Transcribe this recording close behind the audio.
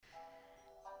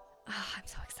I'm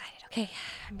so excited. Okay,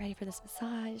 I'm ready for this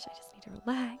massage. I just need to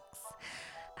relax.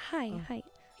 Hi.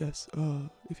 Yes,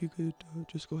 if you could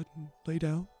just go ahead and lay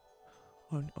down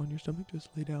on your stomach. Just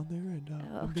lay down there, and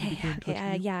I'm going to begin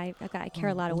touching you. I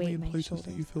carry a lot of weight only in in my places shoulders.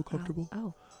 that you feel comfortable.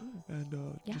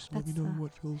 And Yeah, just let me know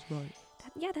what feels right.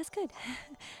 That's good.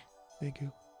 Thank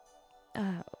you.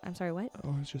 I'm sorry, what? I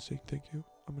was just saying thank you.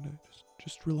 I'm going to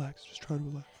just relax. Just try to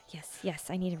relax. Yes,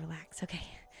 I need to relax. Okay.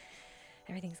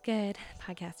 Everything's good.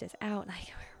 Podcast is out.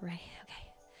 We're ready. Okay.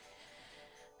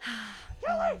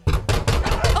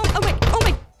 Oh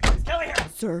my. Kelly here.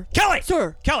 Sir. Kelly!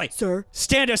 Sir. Kelly! Sir.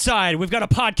 Stand aside. We've got a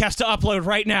podcast to upload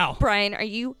right now. Brian, are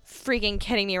you freaking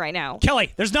kidding me right now?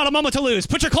 Kelly, there's not a moment to lose.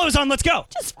 Put your clothes on. Let's go.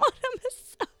 Just want a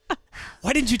massage.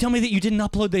 Why didn't you tell me that you didn't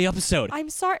upload the episode? I'm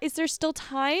sorry. Is there still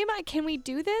time? Can we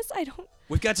do this?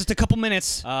 We've got just a couple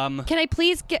minutes. Can I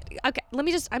please get... Okay,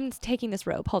 I'm taking this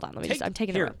robe. Hold on. I'm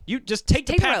taking the robe. You just take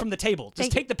the Take the pad robe. from the table.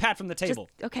 Just take the pad from the table.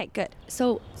 Okay, good.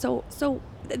 So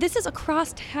this is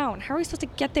across town. How are we supposed to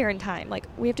get there in time? Like,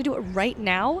 we have to do it right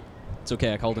now? It's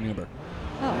okay. I called an Uber.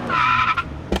 Oh.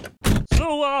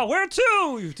 So, where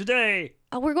to today?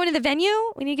 We're going to the venue?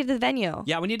 We need to get to the venue.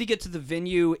 Yeah, we need to get to the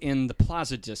venue in the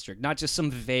Plaza District, not just some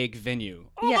vague venue.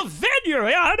 Oh, Yeah. the venue!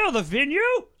 Yeah, I know the venue!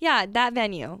 Yeah, that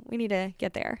venue. We need to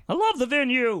get there. I love the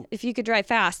venue! If you could drive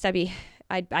fast,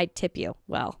 I'd tip you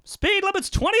well. Speed limit's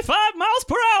 25 miles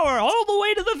per hour all the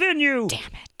way to the venue! Damn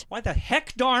it. Why the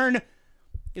heck darn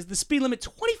is the speed limit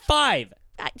 25?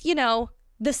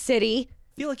 The city.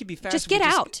 I feel like it'd be faster. Just if we get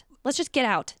out. Let's just get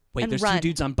out. Wait, and there's run. two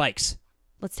dudes on bikes.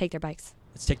 Let's take their bikes.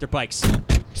 Let's take their bikes.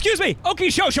 Excuse me, Okie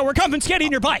Shosho, we're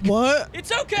confiscating your bike. What?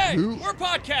 It's okay. Who? We're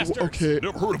podcasters. Okay.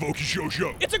 Never heard of Okie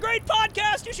Shosho. It's a great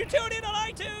podcast. You should tune in on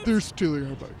iTunes. They're stealing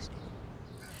our bikes.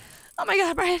 Oh my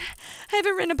God, Brian. I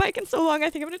haven't ridden a bike in so long, I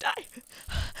think I'm gonna die.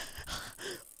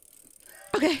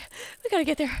 Okay, we gotta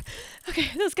get there. Okay,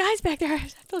 those guys back there, I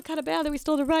feel kind of bad that we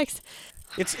stole their bikes.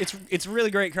 It's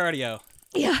really great cardio.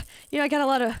 Yeah, I got a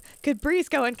lot of good breeze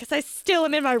going because I still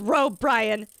am in my robe,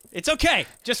 Brian. It's okay.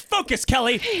 Just focus,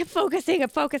 Kelly. I'm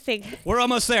focusing. We're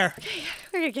almost there.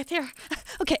 We're gonna get there.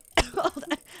 Okay, hold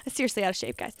on. I'm seriously out of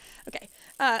shape, guys. Okay,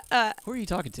 Who are you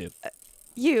talking to?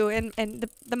 you and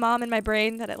the mom in my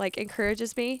brain that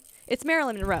encourages me. It's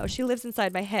Marilyn Monroe. She lives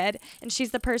inside my head, and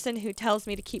she's the person who tells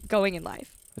me to keep going in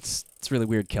life. It's really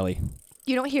weird, Kelly.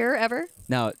 You don't hear her ever?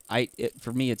 No,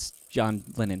 for me it's John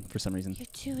Lennon for some reason.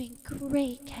 You're doing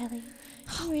great, Kelly.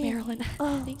 Oh, Marilyn.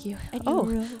 Oh, Thank you. And Oh.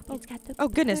 your robe, it's got the Oh,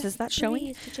 goodness, is perfect that showing?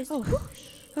 breeze to just Oh. whoosh,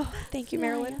 Oh, thank you, fly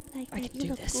Marilyn. up like I that. can You do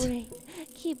look this. Great.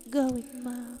 Keep going,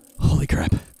 Mom. Holy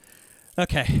crap.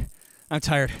 Okay, I'm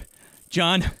tired.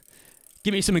 John,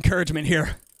 give me some encouragement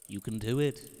here. You can do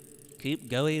it. Keep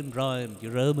going, Brian.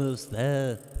 You're almost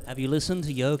there. Have you listened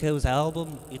to Yoko's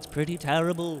album? It's pretty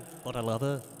terrible, but I love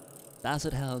her.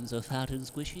 Basset hounds are fat and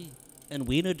squishy, and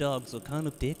wiener dogs are kind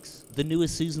of dicks. The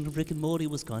newest season of Rick and Morty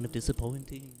was kind of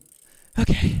disappointing.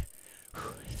 Okay.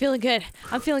 Feeling good.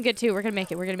 I'm feeling good too. We're gonna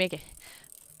make it.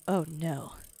 Oh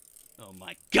no. Oh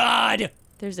my God!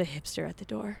 There's a hipster at the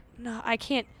door. No, I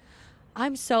can't.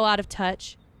 I'm so out of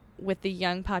touch with the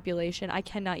young population. I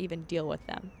cannot even deal with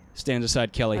them. Stand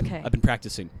aside, Kelly. Okay. I've been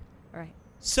practicing. All right.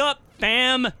 Sup,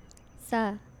 fam?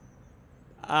 Sir.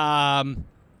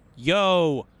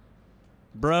 Yo,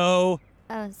 bro,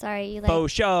 Oh, sorry. You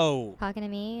faux show. talking to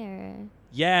me or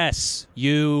Yes,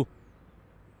 you,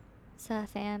 sir,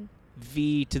 fam?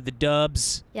 V to the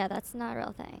dubs. Yeah, that's not a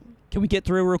real thing. Can we get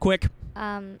through real quick?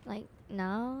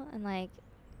 No, and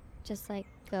just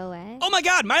go away. Oh my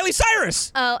God, Miley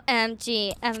Cyrus!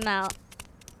 OMG, ML.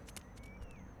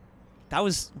 That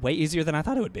was way easier than I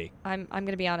thought it would be. I'm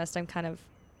gonna be honest. I'm kind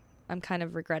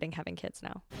of regretting having kids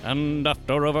now. And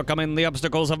after overcoming the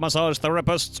obstacles of massage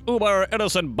therapists, Uber,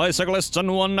 innocent bicyclists,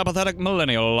 and one apathetic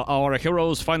millennial, our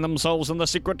heroes find themselves in the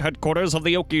secret headquarters of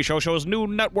the Okie Shosho's new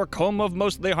network home of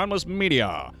mostly harmless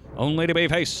media, only to be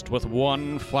faced with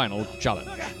one final challenge.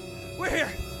 We're here.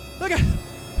 Look at.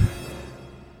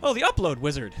 Oh, the upload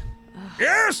wizard.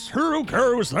 Yes, who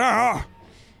goes there?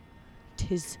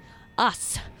 'Tis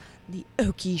us, the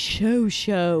Okie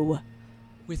Show.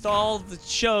 With all the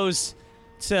shows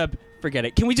to forget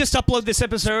it. Can we just upload this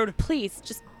episode? Please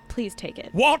take it.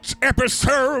 What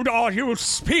episode are you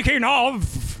speaking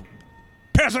of,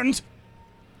 peasant?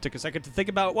 Took a second to think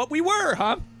about what we were,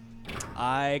 huh?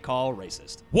 I call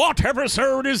racist. What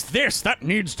episode is this that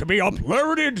needs to be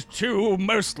uploaded to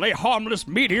mostly harmless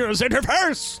media's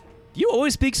interface? Do you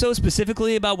always speak so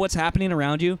specifically about what's happening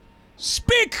around you?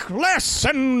 Speak less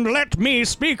and let me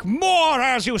speak more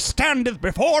as you standeth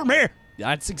before me.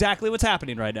 That's exactly what's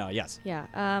happening right now, yes. Yeah.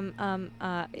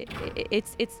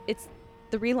 It's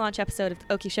the relaunch episode of the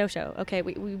Okie Show Show. Okay,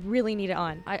 we really need it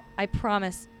on. I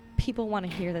promise people want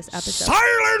to hear this episode.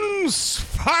 Silence,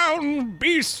 found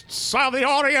beasts of the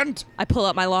Orient! I pull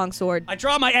out my long sword. I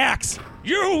draw my axe.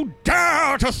 You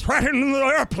dare to threaten the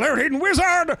uploading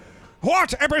wizard?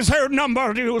 What episode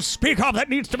number do you speak of that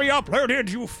needs to be uploaded,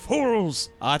 you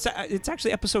fools? It's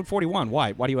actually episode 41.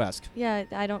 Why? Why do you ask? Yeah,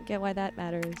 I don't get why that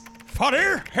matters. Funny,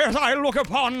 as I look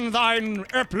upon thine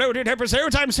uploaded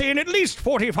episodes, I'm seeing at least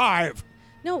 45.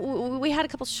 No, we had a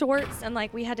couple shorts, and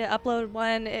like we had to upload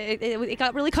one. It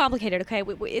got really complicated. Okay,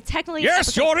 it technically.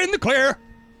 Yes, you're in the clear.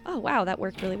 Oh wow, that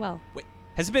worked really well. Wait,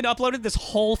 has it been uploaded this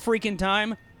whole freaking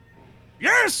time?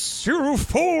 Yes, you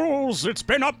fools! It's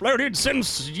been uploaded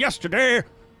since yesterday.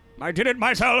 I did it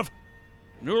myself.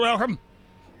 You're welcome.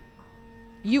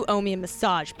 You owe me a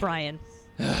massage, Brian.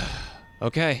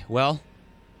 Okay, well,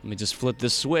 let me just flip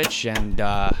this switch and,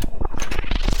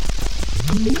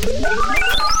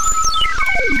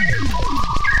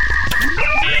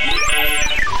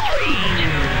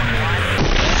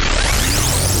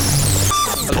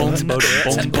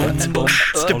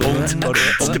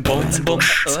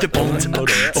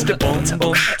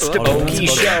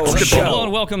 Hello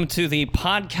and welcome to the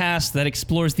podcast that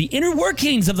explores the inner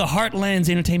workings of the Heartland's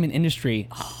entertainment industry.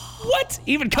 What?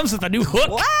 Even comes with a new hook?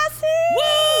 Classy!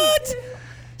 What?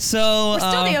 So We're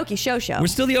still the Okie Show Show. We're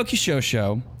still the Okie Show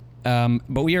Show,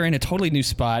 but we are in a totally new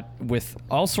spot with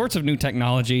all sorts of new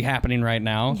technology happening right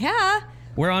now. Yeah.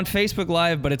 We're on Facebook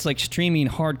Live, but it's like streaming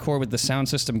hardcore with the sound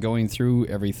system going through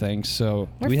everything. So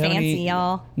We're do we have fancy,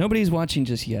 y'all. Nobody's watching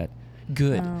just yet.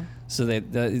 Good. Oh. So they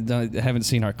haven't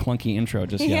seen our clunky intro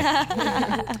just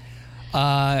yet.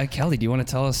 Kelly, do you want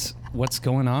to tell us what's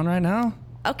going on right now?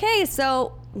 Okay,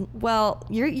 so, well,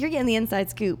 you're getting the inside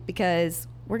scoop because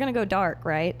we're going to go dark,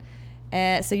 right?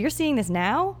 So you're seeing this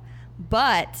now,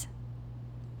 but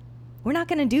we're not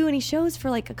going to do any shows for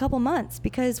like a couple months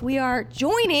because we are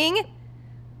joining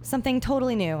something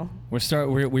totally new.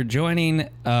 We're joining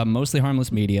Mostly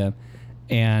Harmless Media,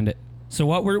 and so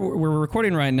what we're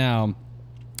recording right now,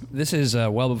 this is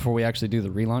well before we actually do the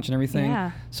relaunch and everything.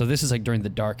 Yeah. So this is like during the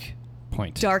dark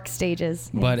point. Dark stages.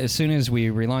 But as soon as we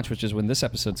relaunch, which is when this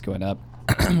episode's going up,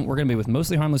 we're going to be with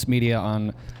Mostly Harmless Media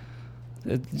on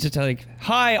just like,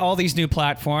 hi, all these new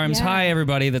platforms. Yeah. Hi,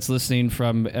 everybody that's listening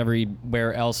from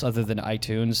everywhere else other than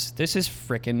iTunes. This is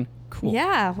frickin' cool.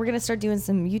 Yeah, we're going to start doing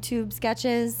some YouTube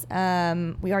sketches.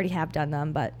 We already have done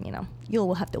them, but, you know,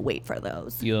 you'll have to wait for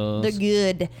those. Yes. They're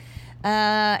good.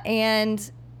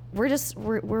 And we're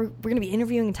going to be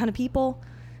interviewing a ton of people.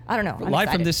 I don't know. I'm Live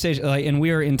from excited. this stage, and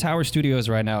we are in Tower Studios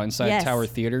right now inside Yes. Tower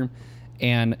Theater.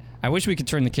 And I wish we could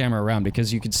turn the camera around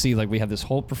because you could see like we have this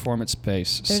whole performance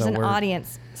space. There's so an we're,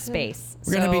 audience space.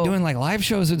 We're going to be So, doing like live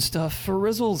shows and stuff for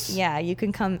Rizzles. Yeah, you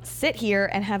can come sit here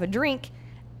and have a drink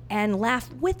and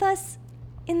laugh with us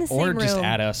in the same Or room. just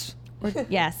at us.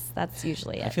 Yes, that's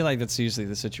usually it. I feel like that's usually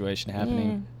the situation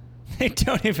happening. They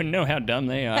don't even know how dumb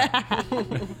they are.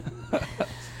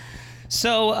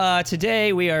 So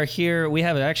today we are here. We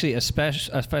have actually a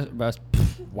special.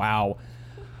 Wow,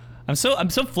 I'm so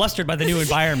flustered by the new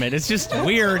environment. It's just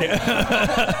weird. we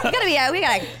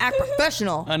gotta act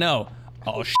professional. I know.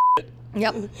 Oh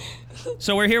Yep.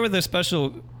 So we're here with a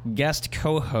special guest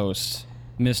co-host,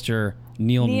 Mr.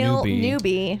 Neil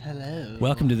Newbie. Hello.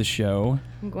 Welcome to the show.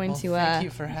 I'm going to Thank you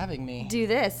for having me. do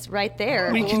this right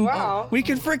there. We can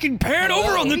freaking pan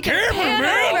over on the We can camera, pan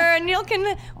man. over and Neil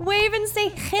can wave and say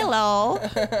hello.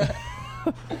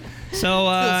 So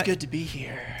Feels good to be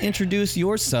here. introduce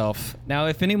yourself. Now,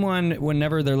 if anyone,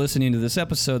 whenever they're listening to this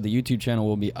episode, the YouTube channel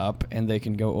will be up, and they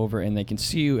can go over and they can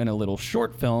see you in a little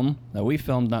short film that we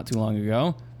filmed not too long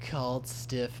ago. Called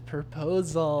Stiff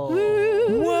Proposal.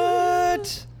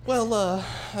 What? Well,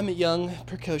 I'm a young,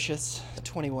 precocious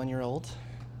 21-year-old.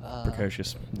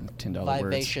 Precocious, $10 words.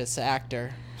 Vivacious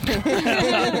actor.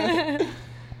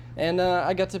 And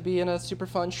I got to be in a super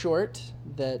fun short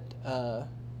that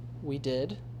we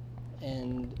did.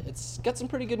 And it's got some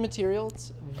pretty good material.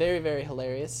 It's very, very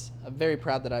hilarious. I'm very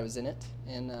proud that I was in it.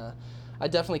 And I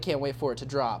definitely can't wait for it to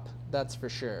drop. That's for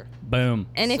sure. Boom.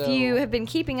 And if So- you have been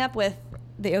keeping up with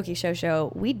the Okie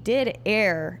Show, we did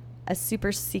air a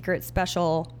super secret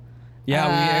special Yeah,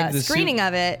 we aired the screening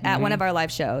of it at Mm-hmm. one of our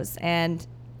live shows. And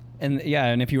And yeah,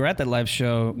 and if you were at that live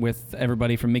show with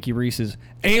everybody from Mickey Reese's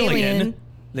Alien,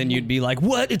 then you'd be like,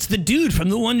 "What? It's the dude from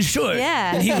the one short."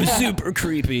 Yeah. And he was super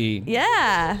creepy.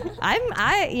 yeah,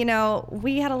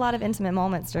 we had a lot of intimate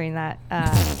moments during that.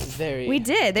 Very. We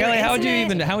did. They Kelly, were how would you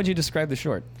intimate. describe the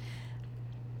short?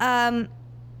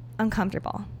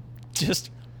 Uncomfortable. Just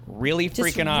really just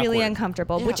freaking awkward. really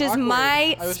uncomfortable, Yeah, which is awkward. my I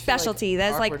would feel like specialty.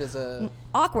 That's like awkward is a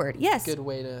awkward. Yes. good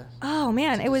way to. Oh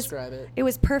man, to it was describe it. it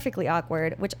was perfectly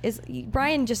awkward. Which is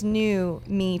Brian just knew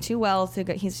me too well to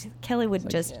go. Kelly would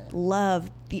just yeah.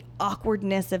 love the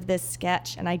awkwardness of this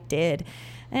sketch, and I did.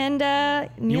 And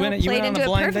Neil went played on a into it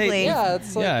blind date? perfectly. Yeah,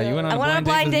 it's like. Yeah, you went on I went on a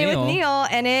blind date with Neil. Neil,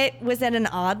 and it was at an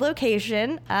odd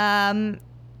location.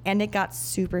 And it got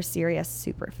super serious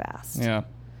super fast. Yeah.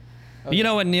 But you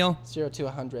know what, Neil? 0 to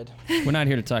 100. We're not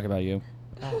here to talk about you.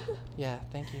 Oh, yeah,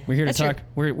 thank you. We're here That's to talk.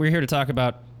 We're here to talk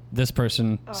about this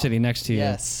person sitting next to you.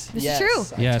 Yes. This is yes,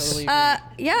 true. I Yes. Totally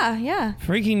agree. Yeah.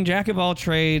 Freaking jack of all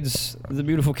trades, the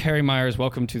beautiful Carrie Myers.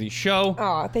 Welcome to the show.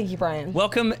 Oh, thank you, Brian.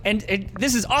 Welcome, and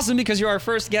this is awesome because you're our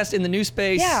first guest in the new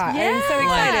space. Yeah, I'm so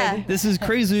Yeah. excited. This is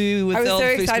crazy. With I was all so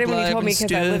Facebook excited when you Live told me and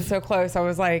because I live stuff. so close. I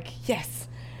was like, yes.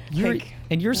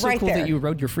 You're so right cool there. that you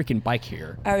rode your freaking bike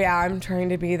here. Oh yeah, I'm trying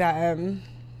to be that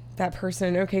that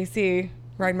person in OKC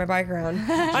riding my bike around.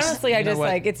 Honestly, I you know just what?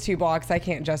 like it's 2 blocks. I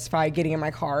can't justify getting in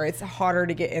my car. It's harder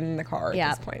to get in the car Yeah.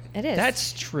 at this point. It is.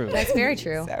 That's true. That's very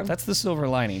true. So. That's the silver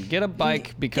lining. Get a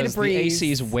bike because the breeze.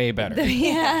 AC is way better.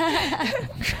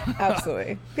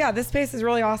 Absolutely. Yeah, this space is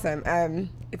really awesome.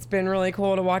 It's been really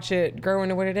cool to watch it grow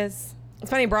into what it is. It's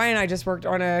funny, Brian and I just worked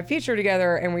on a feature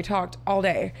together and we talked all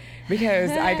day because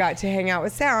I got to hang out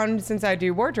with sound since I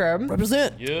do wardrobe.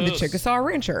 Represent. The Chickasaw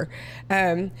Rancher.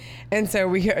 And so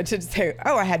we got to say,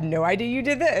 oh, I had no idea you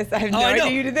did this. I had no I know.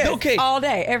 idea you did this. Okay. All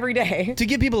day, every day. To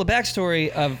give people a backstory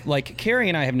of like Carrie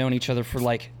and I have known each other for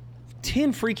like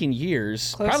 10 freaking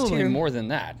years, Close probably to. more than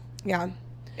that. Yeah.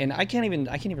 And I can't even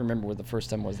remember what the first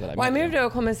time was that I Well, I met moved you. to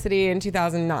Oklahoma City in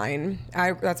 2009.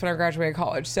 That's when I graduated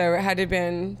college. So it had to have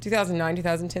been 2009,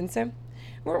 2010. So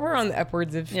we're on the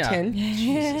upwards of 10.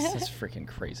 Jesus, that's freaking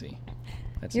crazy.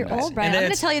 That's You're nuts. old, Brian. And I'm then going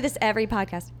to it's- tell you this every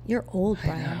podcast. You're old,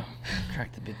 Brian. No,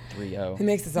 crack the big 3-0. It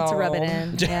makes us all To rub it old.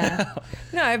 in. Yeah.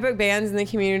 No, I've booked bands in the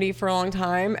community for a long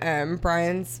time.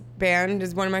 Brian's band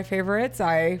is one of my favorites.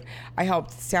 I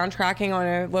helped soundtracking on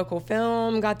a local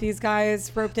film, got these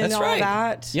guys roped into That's all right.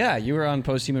 that. Yeah, you were on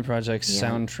Post Human Project's Yeah.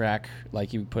 soundtrack,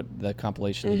 like you put the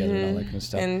compilation together and all that kind of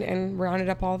stuff. And rounded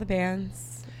up all the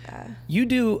bands. You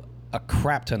do a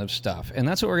crap ton of stuff, and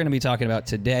that's what we're going to be talking about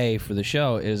today for the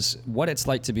show is what it's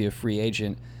like to be a free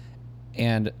agent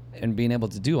and being able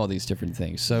to do all these different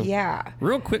things. So Yeah.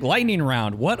 real quick lightning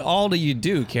round. What all do you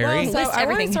do, Carrie? Well, so List I want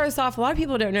everything. to start us off. A lot of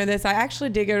people don't know this. I actually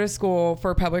did go to school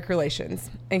for public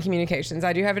relations and communications.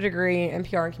 I do have a degree in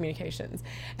PR and communications,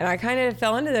 and I kind of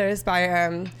fell into this by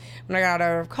when I got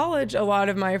out of college. A lot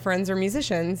of my friends are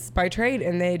musicians by trade,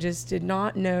 and they just did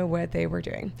not know what they were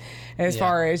doing, as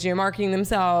far as marketing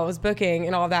themselves, booking,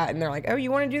 and all that. And they're like, "Oh,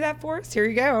 you want to do that for us? Here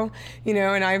you go,"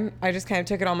 And I just kind of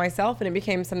took it on myself, and it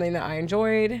became something that I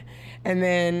enjoyed. And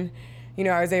then,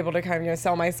 I was able to kind of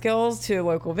sell my skills to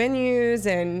local venues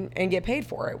and get paid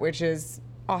for it, which is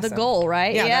awesome. The goal,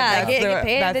 right? Yeah, Yeah, that's get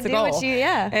paid that's to the do what goal.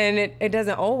 yeah. And it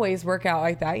doesn't always work out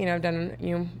like that. I've done,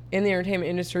 in the entertainment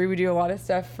industry, we do a lot of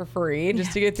stuff for free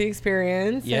just to get the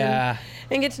experience. Yeah.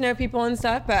 And get to know people and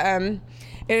stuff. But it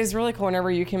is really cool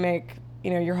whenever you can make,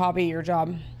 your hobby your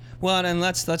job. Well, and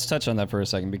let's touch on that for a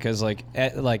second because I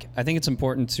think it's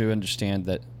important to understand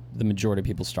that the majority of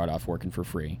people start off working for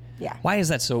free. Yeah. Why is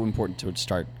that so important to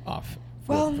start off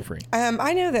working for free?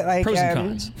 I know that Pros and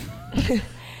cons.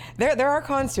 There are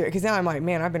cons to it because now I'm like,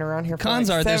 man, I've been around here for Cons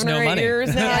like are there's 7 or no 8 money.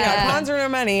 years now. Yeah. Cons are no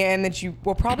money, and that you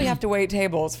will probably have to wait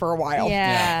tables for a while.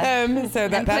 Yeah. So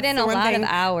And that's put in the a one lot of thing.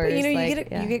 hours, But, like,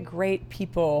 you get great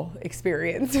people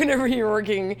experience whenever you're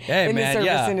working Hey, in man, the service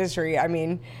yeah. industry. I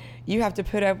mean, you have to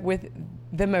put up with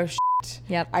the most shit,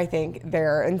 Yep. I think,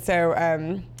 there. And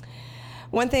so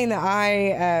one thing that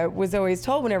I was always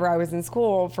told whenever I was in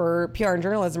school for PR and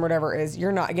journalism or whatever is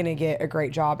you're not going to get a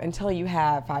great job until you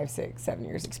have 5, 6, 7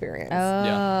 years experience.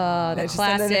 Oh, the That's just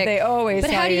something classic. that they always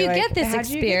But tell how do you like, get this "How do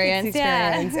you get experience? this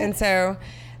experience?" Yeah. And so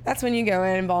that's when you go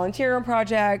in and volunteer on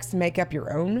projects, make up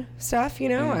your own stuff,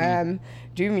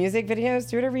 do music videos,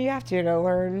 do whatever you have to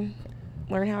learn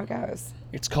how it goes.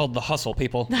 It's called the hustle,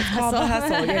 people. It's called the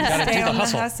hustle. You have Gotta to do stay the on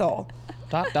hustle. the hustle.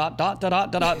 dot dot dot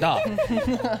dot dot dot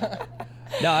dot.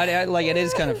 No, it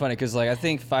is kind of funny because I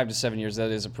think 5 to 7 years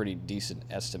that is a pretty decent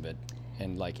estimate,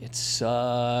 and it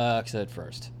sucks at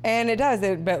first. And it does,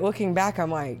 but looking back, I'm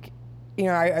like,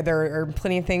 there are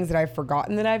plenty of things that I've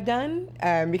forgotten that I've done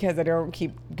because I don't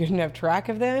keep good enough track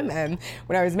of them. And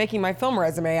when I was making my film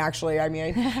resume, actually,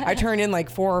 I turned in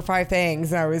 4 or 5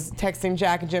 things, and I was texting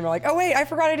Jack and Jim, like, oh, wait, I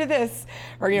forgot I did this.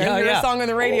 Or, hear a song on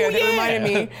the radio that reminded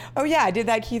me, oh, yeah, I did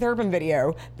that Keith Urban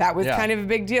video. That was kind of a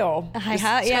big deal. Just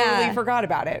totally forgot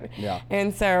about it. Yeah.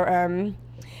 And so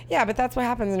Yeah, but that's what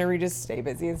happens whenever you just stay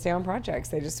busy and stay on projects.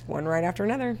 They just one right after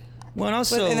another. Well, and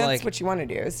also, and that's like, what you want to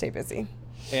do is stay busy.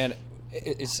 And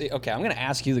okay, I'm going to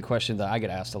ask you the question that I get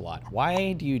asked a lot.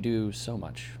 Why do you do so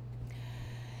much?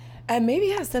 Maybe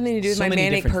it has something to do with So my many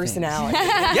manic different personality.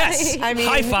 Yes. I mean,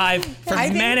 high five for I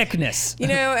think- manicness. You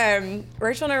know,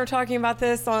 Rachel and I were talking about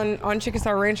this on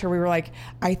Chickasaw Rancher. We were like,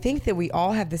 I think that we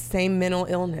all have the same mental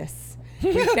illness.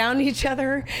 We found each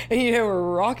other, and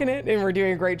we're rocking it, and we're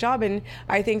doing a great job. And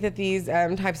I think that these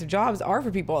types of jobs are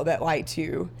for people that like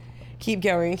to keep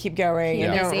going,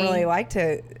 and don't really like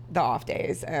the off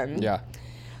days. Yeah.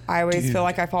 I always feel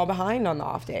like I fall behind on the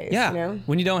off days. Yeah.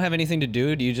 When you don't have anything to do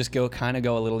you just go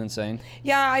a little insane?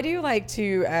 Yeah, I do like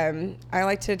to. I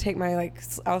like to take my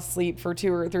I'll sleep for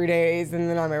 2 or 3 days, and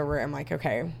then I'm over it. I'm like,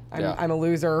 okay, I'm a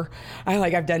loser.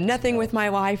 I've done nothing with my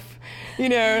life.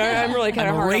 I'm really kind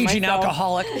of hard on myself. I'm a raging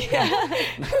alcoholic.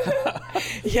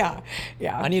 Yeah.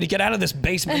 I need to get out of this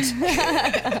basement.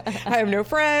 I have no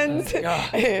friends,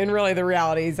 and really the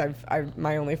reality is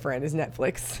my only friend is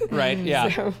Netflix. Right. Yeah.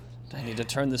 So, I need to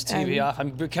turn this TV off.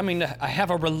 I have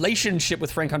a relationship with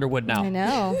Frank Underwood now. I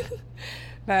know.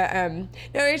 But no,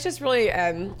 it's just really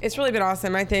it's really been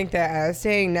awesome. I think that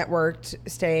staying networked,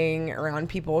 staying around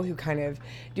people who kind of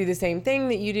do the same thing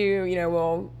that you do,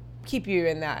 will keep you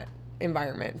in that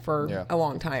environment for a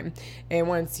long time. And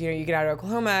once you get out of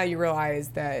Oklahoma, you realize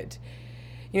that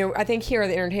I think here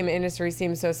the entertainment industry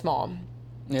seems so small.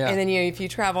 Yeah. And then if you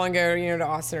travel and go to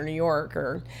Austin or New York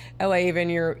or LA, even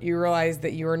you realize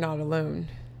that you are not alone.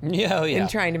 In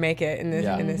trying to make it in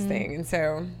this thing. And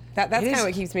so that's kind of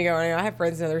what keeps me going. I have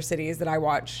friends in other cities that I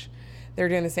watch. They're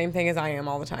doing the same thing as I am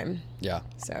all the time. Yeah.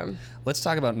 So let's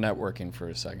talk about networking for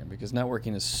a second, because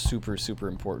networking is super, super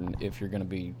important if you're going to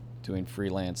be doing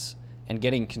freelance and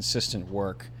getting consistent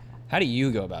work. How do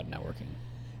you go about networking?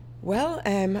 Well,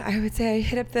 I would say I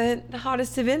hit up the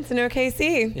hottest events in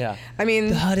OKC. Yeah. I mean,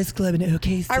 The hottest club in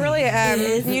OKC. I really,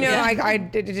 I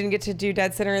didn't get to do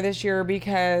Dead Center this year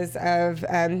because of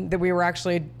that we were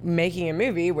actually making a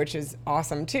movie, which is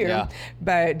awesome too. Yeah.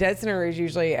 But Dead Center is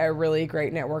usually a really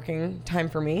great networking time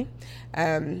for me.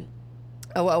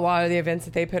 A lot of the events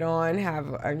that they put on have,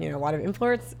 a lot of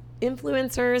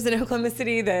influencers in Oklahoma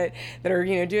City that are,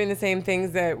 doing the same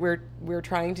things that we're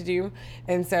trying to do.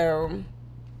 And so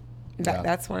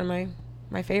that's one of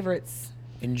my favorites.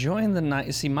 Enjoying the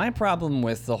night. See, my problem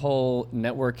with the whole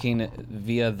networking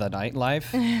via the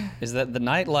nightlife is that the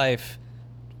nightlife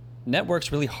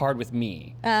networks really hard with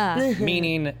me.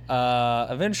 Meaning,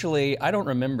 eventually, I don't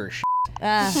remember shit.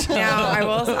 Now I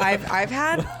will. I've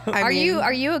had. Are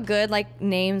you a good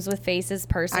names with faces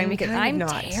person? Because I'm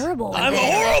not terrible. I'm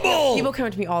horrible. People come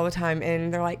up to me all the time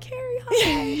and they're like, "Carrie,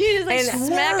 hi." You just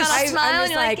smack on a smile and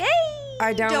you're like, hey.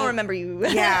 I don't remember you.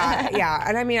 yeah.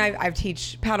 And I mean, I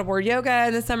teach paddleboard yoga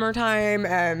in the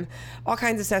summertime, all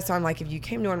kinds of stuff. So I'm like, if you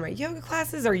came to one of my yoga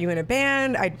classes, are you in a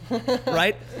band?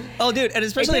 Right? Oh, dude, and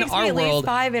especially it in takes our me at world. least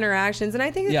 5 interactions, and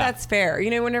I think that's fair.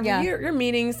 Whenever you're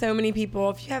meeting so many people,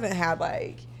 if you haven't had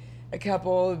a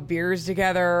couple of beers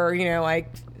together,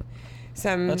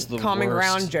 some common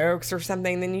ground jokes or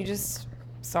something, then you just.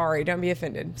 Sorry, don't be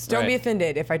offended. Don't be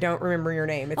offended if I don't remember your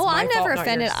name. It's my I'm fault, never not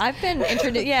offended. yours. I've been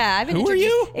introduced. Yeah, I've been Who are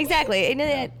you? Exactly.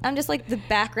 And I'm just like the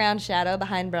background shadow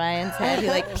behind Brian's head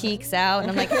who peeks out, and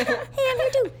I'm like, hey, I'm here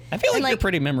too. I feel like you're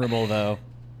pretty memorable, though.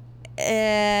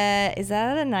 Is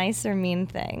that a nice or mean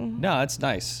thing? No, it's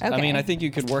nice. Okay. I mean, I think you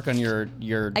could work on your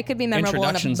I could be memorable in a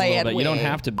introductions a little bad bit. You don't way.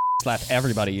 have to slap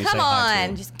everybody you Come say hi on,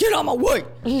 to. just get on my way.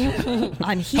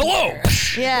 I'm here. Hello.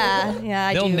 Yeah,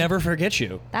 I They'll do. never forget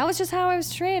you. That was just how I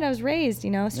was trained. I was raised,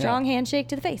 strong handshake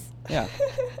to the face. Yeah.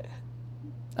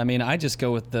 I mean, I just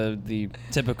go with the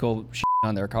typical shit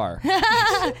on their car.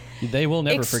 They will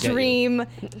never forget you.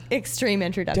 Extreme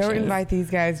introduction. Don't invite these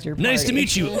guys to your party. Nice to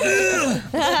meet you.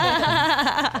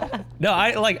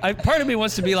 No, part of me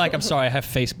wants to be like, I'm sorry, I have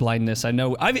face blindness. I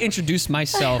know. I've introduced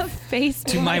myself face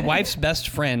to my wife's best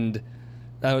friend,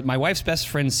 my wife's best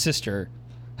friend's sister.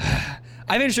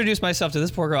 I've introduced myself to this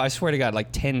poor girl, I swear to God,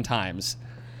 10 times.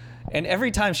 And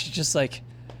every time she's just like,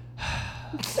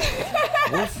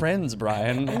 we're friends,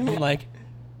 Brian. I'm like,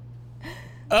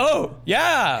 oh,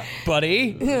 yeah,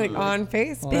 buddy. On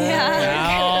Facebook.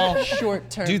 Well,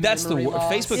 Short-term dude, that's the memory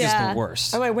loss. Facebook is the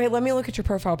worst. I'm like, wait, let me look at your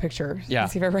profile picture. Yeah.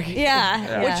 See if I recognize.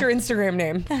 Yeah. What's your Instagram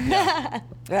name?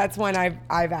 That's one I've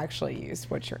actually used.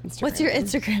 What's your Instagram? What's your name?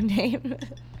 Instagram name?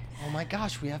 Oh my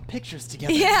gosh, we have pictures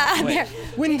together. Yeah. Wait,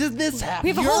 when did this happen? We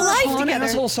have a whole life together.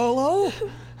 Asshole solo.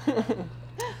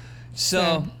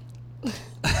 So,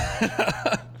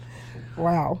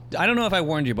 Wow. I don't know if I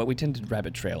warned you, but we tend to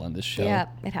rabbit trail on this show. Yeah,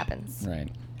 it happens. Right.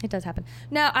 It does happen.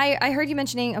 Now, I heard you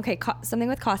mentioning, something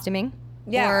with costuming.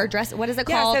 Yeah. Or dress. What is it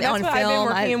Yeah, called so that's on what film? I've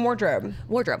been working in wardrobe.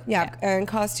 Wardrobe. Yeah, and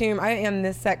costume. I am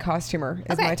the set costumer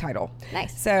is Okay. my title.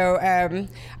 Nice. So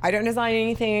I don't design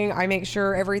anything. I make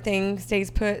sure everything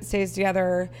stays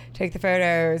together, take the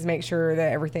photos, make sure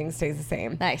that everything stays the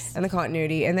same. Nice. And the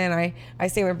continuity. And then I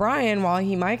stay with Brian while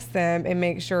he mics them and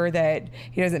make sure that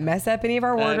he doesn't mess up any of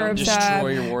our don't wardrobe destroy stuff.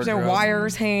 your There's no wardrobe.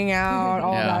 wires hanging out,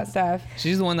 all Yeah. that stuff.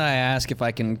 She's the one that I ask if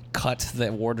I can cut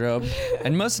the wardrobe.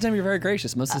 And most of the time you're very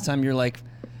gracious. Most of the time you're like,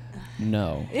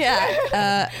 no.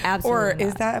 Yeah. Absolutely. Or is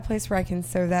not. that a place where I can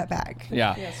sew that back?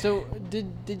 Yeah. Yeah. So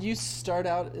did you start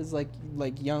out as like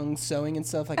young sewing and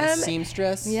stuff, like a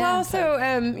seamstress? yeah. Well,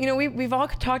 so we've all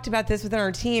talked about this within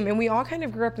our team, and we all kind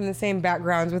of grew up in the same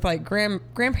backgrounds with like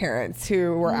grandparents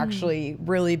who were actually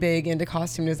really big into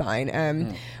costume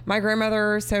design. My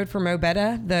grandmother sewed for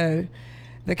Mobetta,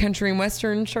 the country and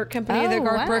western shirt company that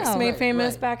Garth Brooks made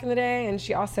famous back in the day, and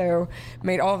she also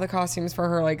made all of the costumes for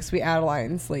her like Sweet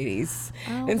Adeline's ladies.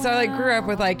 And so I like grew up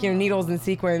with like needles and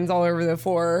sequins all over the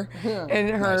floor in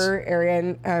her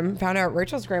area, and found out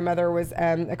Rachel's grandmother was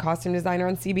a costume designer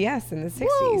on CBS in the 60s.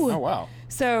 Oh, wow.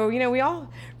 So, we all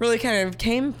really kind of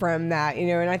came from that,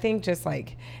 and I think just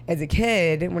like as a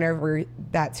kid, whenever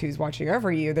that's who's watching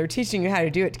over you, they're teaching you how to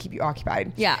do it to keep you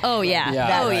occupied. Yeah. Oh, yeah.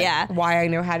 Yeah. Oh, Right. yeah. Why I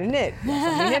know how to knit.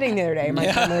 I was knitting the other day. My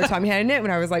grandmother taught me how to knit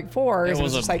when I was like 4. It so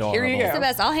was just like, here you adorable. It's the go.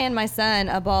 best. I'll hand my son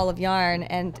a ball of yarn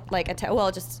and like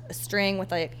just a string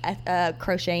with like a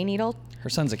crochet needle. Her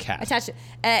son's a cat. Attach it,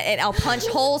 and I'll punch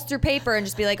holes through paper and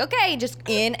just be like, okay, just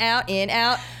in, out.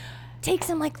 Takes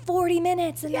them like 40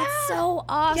 minutes, and that's so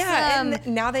awesome. Yeah, and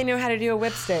now they know how to do a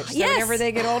whip stitch. So Yes. whenever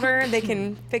they get older, they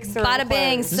can fix their Bada own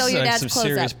bing, clothes. This sew is your like dad's some clothes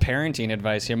serious up. parenting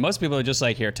advice here. Most people are just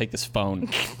like, here, take this phone.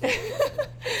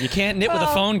 You can't knit with a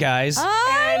phone, guys.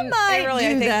 I might really, do I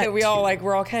think that. that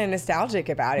we're all kind of nostalgic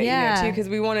about it, Yeah. too, because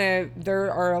we want to.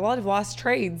 There are a lot of lost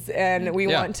trades, and we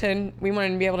Yeah. want to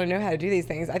be able to know how to do these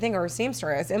things. I think our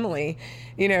seamstress Emily,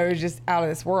 is just out of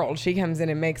this world. She comes in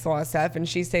and makes a lot of stuff, and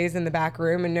she stays in the back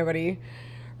room, and nobody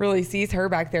really sees her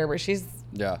back there, but she's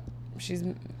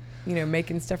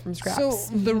making stuff from scraps.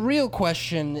 So the real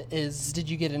question is, did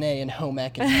you get an A in home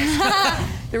ec? in high school?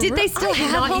 Did they still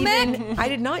have home ec? I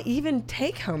did not even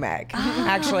take home ec,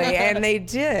 actually, and they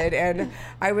did, and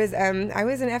I was in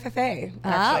FFA. Actually,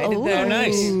 I did the-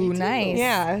 nice. Ooh, nice.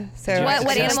 Yeah. So you What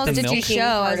Access animals the did you milking show? I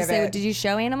was part gonna of say, it. did you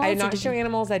show animals? I did or not did show you-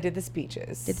 animals. I did the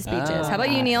speeches. Did the speeches. How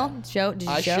about you, Neil? Did you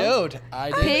I show? showed.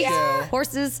 I did Pigs, show.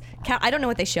 horses, cow. I don't know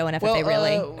what they show in FFA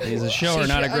really. He's a shower,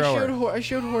 not a grower. I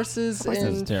showed horses That's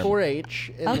in terrible.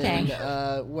 4-H, and Okay.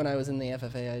 then when I was in the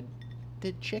FFA, I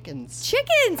did chickens.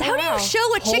 Chickens. How do you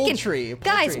show a chicken? Poultry.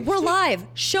 Guys, we're live.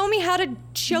 Show me how to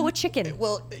show a chicken.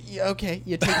 Well, okay.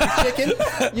 You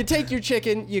take your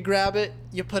chicken. You grab it.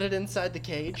 You put it inside the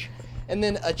cage. And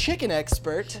then a chicken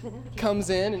expert comes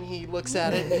in and he looks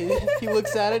at it. And he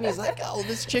looks at it and he's like, "Oh,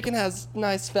 this chicken has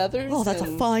nice feathers. Oh, that's a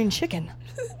and fine chicken.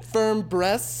 firm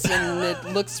breasts, and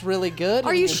it looks really good." Are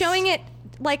and you it's- showing it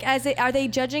like are they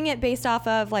judging it based off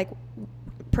of like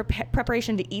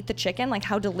preparation to eat the chicken, like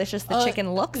how delicious the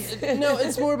chicken looks? No,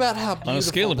 it's more about how beautiful. On a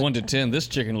scale of the- 1 to 10, this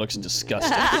chicken looks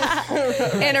disgusting.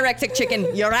 Anorexic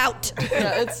chicken, you're out.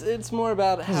 Yeah, it's more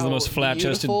about how is the most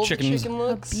flat-chested beautiful chicken. the chicken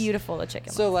looks. Beautiful the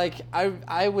chicken. So like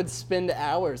I would spend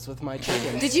hours with my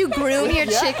chickens. Did you groom your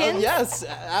Yeah, chickens? Yes,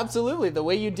 absolutely. The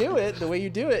way you do it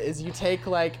is you take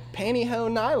like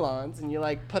pantyhose nylons and you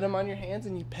like put them on your hands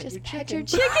and you pet your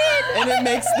chicken. And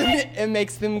it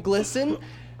makes them glisten.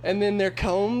 And then their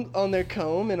comb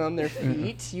and on their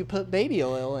feet, you put baby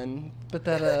oil in. But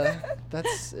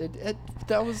that's it.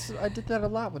 I did that a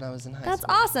lot when I was in high That's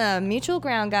school. awesome. Mutual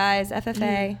ground, guys.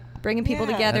 FFA, bringing people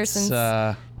Yeah. together That's, since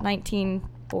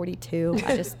 1942.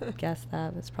 I just guessed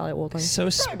that. It's probably older. So,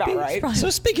 about right. so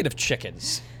speaking of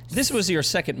chickens, this was your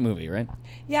second movie, right?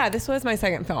 Yeah, this was my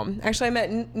second film. Actually, I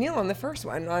met Neil on the first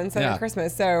one on Southern Yeah.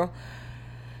 Christmas. So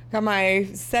got my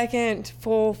second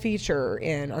full feature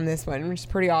in on this one, which is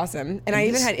pretty awesome. And I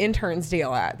even had interns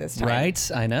deal at this time.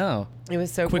 Right? I know. It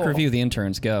was so Quick cool. review, the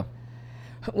interns, go.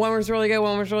 One was really good,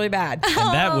 one was really bad.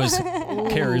 And that was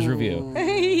Carrie's review.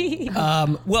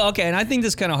 Well, okay, and I think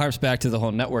this kind of harps back to the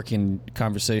whole networking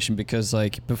conversation because,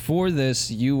 like, before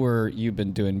this, you've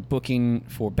been doing booking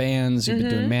for bands, you've been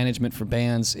doing management for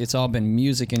bands. It's all been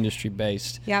music industry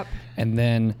based. Yep. And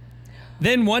then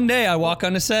one day I walk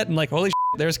on the set and like, holy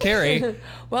There's Carrie.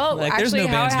 Well, Like, there's actually,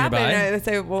 no how it bands happened,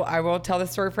 nearby. I will tell the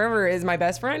story forever, is my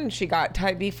best friend, she got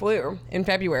type B flu in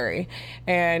February.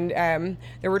 And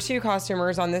there were 2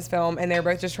 costumers on this film, and they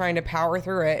were both just trying to power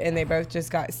through it, and they both just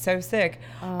got so sick.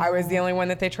 I was the only one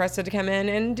that they trusted to come in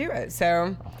and do it.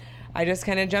 So I just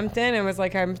kind of jumped in and was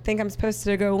like, I think I'm supposed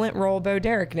to go lint roll Bo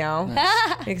Derek now.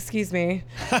 Excuse me.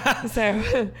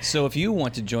 So if you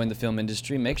want to join the film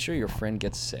industry, make sure your friend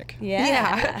gets sick.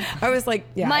 Yeah. I was like,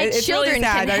 yeah, My it's children really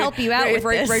sad. can help you out with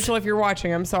this. Rachel, if you're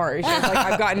watching, I'm sorry. She was like,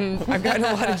 I've gotten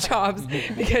a lot of jobs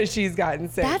because she's gotten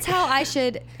sick. That's how I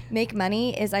should make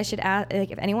money. Is I should ask,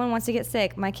 like, if anyone wants to get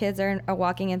sick, my kids are a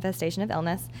walking infestation of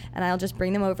illness, and I'll just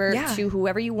bring them over to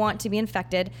whoever you want to be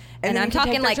infected. And then I'm you can take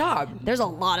talking their like job. there's a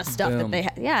lot of stuff that they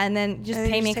and then just And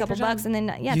then pay you me a just take couple their bucks, job. and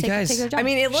then You take guys- their job. I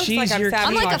mean, it looks She's like I'm your-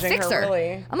 I'm sabotaging like a fixer. her,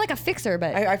 really. I'm like a fixer,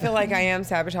 but I feel like I am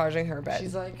sabotaging her, but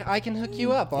She's like, I can hook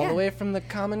you up all the way from the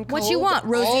common cold. What you want,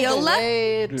 all the roseola?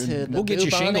 way to the We'll get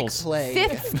you bubonic shingles. plague.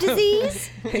 5th disease.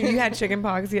 you had chicken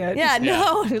pox yet? Yeah,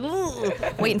 no.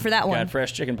 Waiting for that one. Got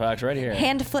fresh chicken pox right here.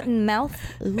 Hand, foot, and mouth.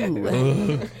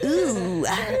 Ooh. Ooh.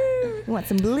 You want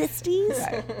some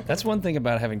blisties? That's one thing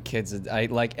about having kids. I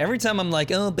like every time I'm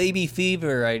like, oh, baby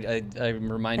fever.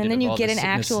 I'm reminded. And then of you all get the an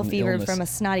sickness actual and fever illness. from a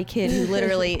snotty kid who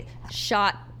literally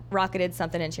rocketed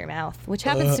something into your mouth, which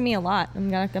happens to me a lot. I'm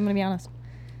gonna be honest.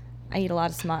 I eat a lot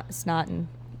of snot and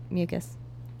mucus.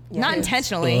 Not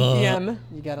intentionally. Yum.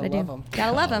 You gotta I do. love them.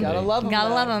 Gotta love them. Gotta love 'em, Gotta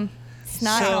man. love them.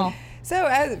 Snot and all.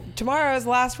 So tomorrow's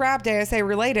last rap day, I say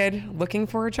related, looking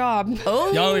for a job.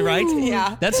 Oh, Y'all right?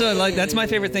 Yeah. That's my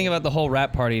favorite thing about the whole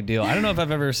rap party deal. I don't know if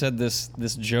I've ever said this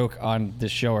joke on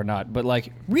this show or not, but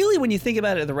like really when you think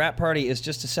about it, the rap party is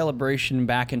just a celebration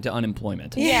back into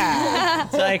unemployment. Yeah.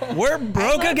 It's like we're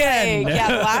broke again. Like,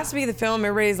 yeah, the last week of the film,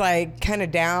 everybody's like kind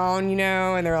of down,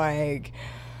 and they're like,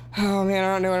 oh man,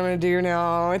 I don't know what I'm gonna do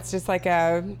now. It's just like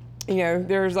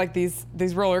there's like these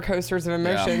roller coasters of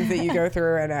emotions that you go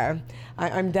through, and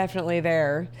I'm definitely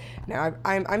there. Now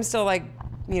I'm still like,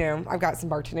 I've got some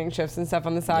bartending shifts and stuff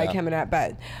on the side coming up,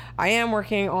 but I am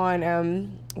working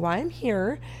on why I'm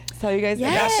here. Tell you guys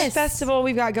about the festival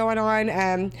we've got going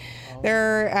on.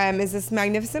 There is this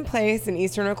magnificent place in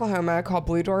eastern Oklahoma called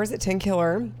Blue Doors at Tin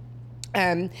Killer.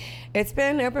 It's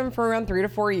been open for around 3 to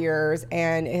 4 years,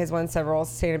 and it has won several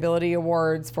sustainability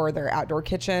awards for their outdoor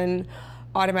kitchen,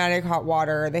 automatic hot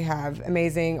water. They have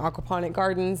amazing aquaponic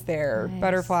gardens, their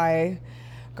butterfly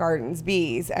gardens,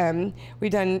 bees.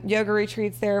 We've done yoga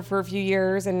retreats there for a few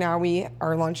years, and now we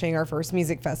are launching our first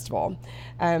music festival.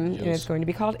 And it's going to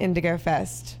be called Indigo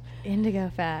Fest. Indigo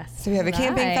Fest. So we have a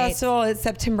camping festival. It's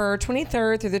September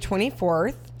 23rd through the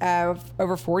 24th.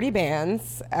 Over 40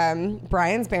 bands.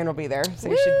 Brian's band will be there, so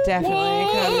you should definitely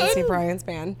come and see Brian's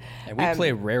band. And we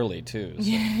play rarely too.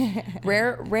 So.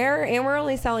 Rare, and we're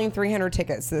only selling 300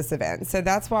 tickets to this event, so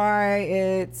that's why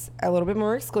it's a little bit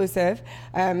more exclusive.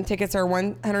 Tickets are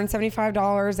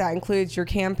 $175. That includes your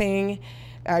camping,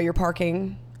 your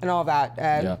parking, and all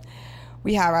that.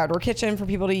 We have outdoor kitchen for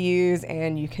people to use,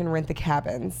 and you can rent the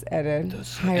cabins at a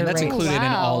higher And that's rate. included in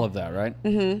all of that, right?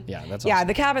 Mm-hmm. Yeah, that's awesome. Yeah,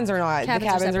 the cabins are not. Cabins the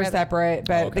cabins are are separate,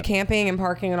 but okay. the camping and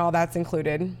parking and all that's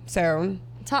included. So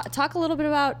Talk a little bit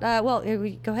about.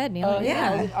 Go ahead, Neil.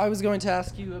 I was going to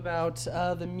ask you about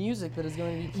the music that is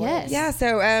going to be played. Yes. Yeah,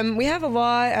 so we have a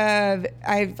lot of.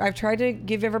 I've tried to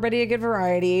give everybody a good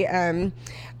variety. I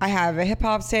have a hip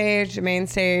hop stage, a main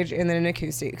stage, and then an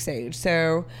acoustic stage.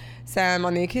 So some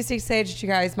on the acoustic stage that you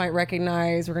guys might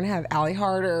recognize. We're gonna have Allie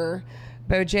Harder,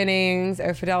 Bo Jennings,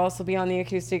 Fidelis will be on the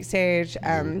acoustic stage.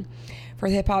 For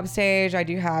the hip hop stage, I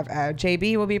do have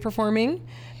JB will be performing.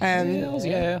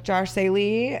 Josh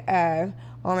Saley on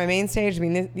my main stage. I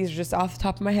mean, these are just off the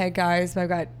top of my head, guys. But I've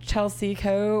got Chelsea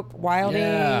Cope,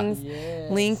 Wildings,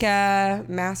 Linka,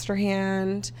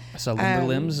 Masterhand. So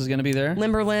Limberlimbs is going to be there.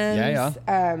 Limberlimbs.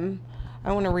 Yeah.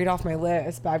 I want to read off my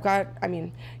list, but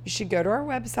you should go to our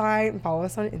website and follow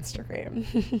us on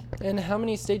Instagram. And how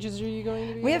many stages are you going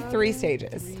to be We have having? 3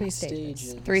 stages. Three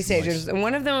stages. 3 stages. And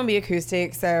one of them will be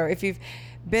acoustic. So if you've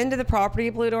been to the property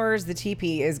at Blue Doors, the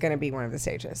TP is going to be one of the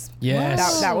stages.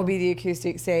 Yes. That will be the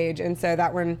acoustic stage. And so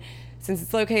that one, since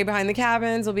it's located behind the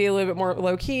cabins, will be a little bit more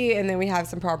low key. And then we have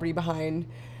some property behind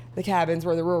the cabins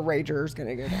where the real rager is going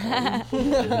to go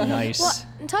down. Nice. Well,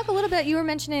 and talk a little bit. You were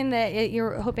mentioning that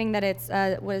you're hoping that it's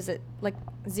what is it, like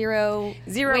zero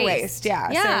waste.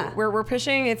 Yeah. So we're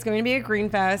pushing. It's going to be a green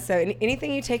fest. So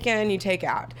anything you take in, you take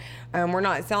out. We're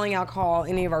not selling alcohol.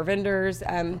 Any of our vendors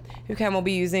who come will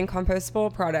be using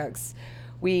compostable products.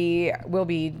 We will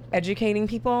be educating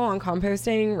people on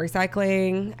composting,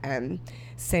 recycling,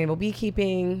 sustainable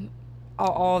beekeeping,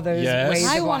 all of those Yes. ways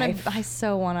I of want life. to.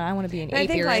 I want to be an And I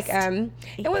think like apiarist.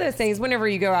 and one of those things, whenever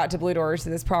you go out to Blue Doors to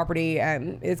this property,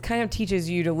 it kind of teaches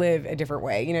you to live a different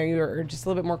way. You know, you're just a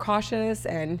little bit more cautious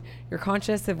and you're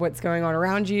conscious of what's going on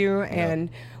around you. And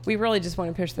we really just want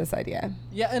to push this idea.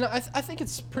 Yeah, and I think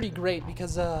it's pretty great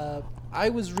because I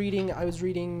was reading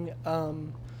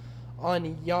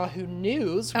on Yahoo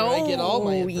News, where I get all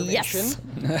my information,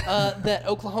 that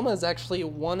Oklahoma is actually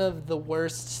one of the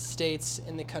worst states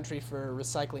in the country for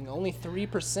recycling. Only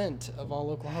 3% of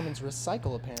all Oklahomans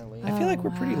recycle, apparently. I feel like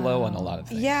we're pretty low on a lot of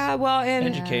things. Yeah, well, and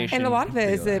Education, and a lot of it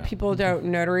is pretty low. that people don't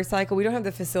know to recycle. We don't have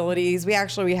the facilities. We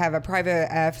have a private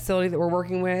facility that we're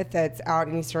working with that's out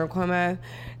in Eastern Oklahoma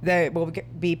that will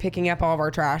be picking up all of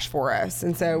our trash for us,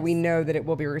 and so we know that it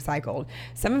will be recycled.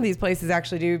 Some of these places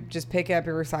actually do just pick up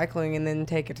your recycling and then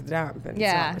take it to the dump. And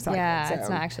it's not recycled, it's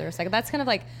so. not actually recycled. That's kind of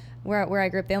like where I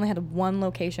grew up. They only had one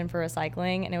location for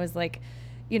recycling, and it was like,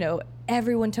 you know,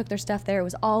 everyone took their stuff there. It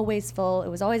was always full. It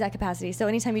was always at capacity. So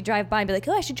anytime you drive by and be like,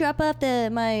 oh, I should drop off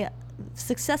my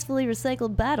successfully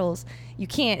recycled bottles, you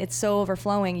can't. It's so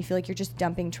overflowing. You feel like you're just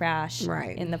dumping trash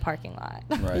in the parking lot.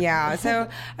 Right. Yeah. So,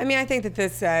 I mean, I think that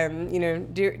this,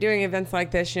 doing events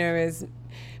like this, is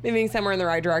moving somewhere in the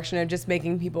right direction of just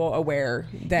making people aware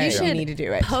that You should need to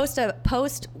do it.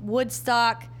 Post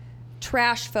Woodstock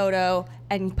trash photo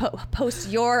and post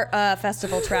your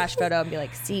festival trash photo and be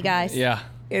like, see, guys. Yeah.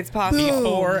 It's possible.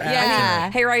 Before, after. Yeah.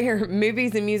 Hey, right here,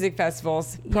 movies and music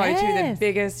festivals, probably two of the Yes.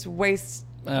 biggest waste.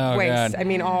 Oh, waste. God. I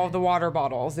mean, all of the water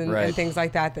bottles and, Right. and things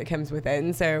like that comes with it.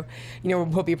 And so,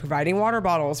 we'll be providing water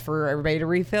bottles for everybody to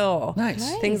refill.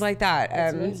 Nice. Things like that.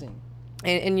 That's amazing.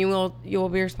 And you will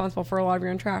be responsible for a lot of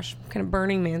your own trash, kind of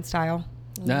Burning Man style.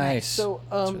 Nice. So,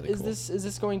 That's really is cool.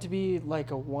 this going to be like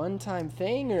a one-time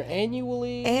thing or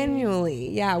annually?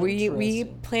 Annually, yeah. We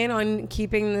Interesting. plan on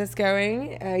keeping this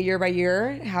going year by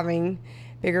year, having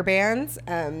bigger bands,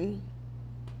 and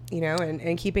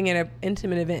keeping it an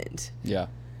intimate event. Yeah.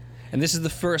 And this is the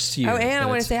first year. Oh, and I that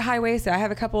want to it's- say High Waisted. I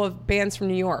have a couple of bands from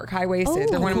New York. High Waisted.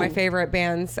 They're one of my favorite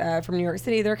bands from New York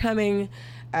City. They're coming.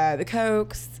 The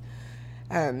Cokes.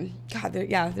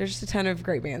 There's just a ton of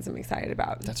great bands I'm excited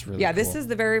about. That's really This cool. is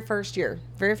the very first year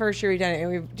we've done it, and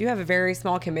we do have a very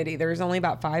small committee. There's only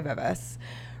about 5 of us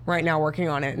right now working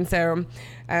on it, and so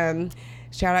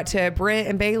shout out to Britt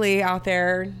and Bailey out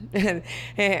there, and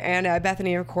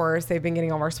Bethany, of course. They've been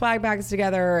getting all of our swag bags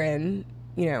together, and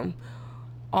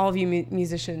all of you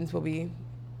musicians will be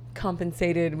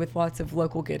compensated with lots of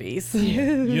local goodies.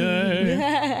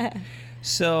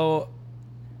 So,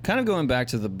 kind of going back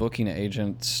to the booking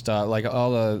agent stuff, like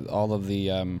all of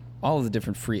the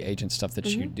different free agent stuff that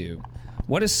you do.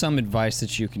 What is some advice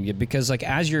that you can give? Because like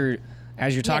as you're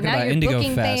talking now about you're Indigo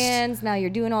booking Fest, bands. Now you're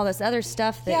doing all this other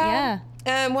stuff that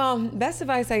Well, best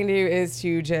advice I can do is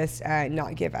to just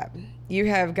not give up. You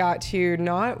have got to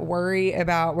not worry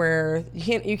about where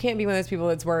you can't be one of those people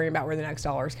that's worrying about where the next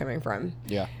dollar is coming from.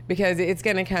 Yeah. Because it's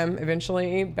going to come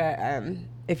eventually. But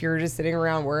if you're just sitting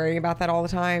around worrying about that all the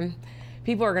time,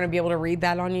 people are going to be able to read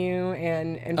that on you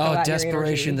and feel that in your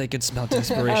desperation! energy. They could smell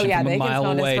desperation from they a can mile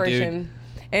smell away, desperation. dude.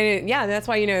 And that's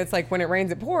why it's like when it rains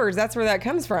it pours. That's where that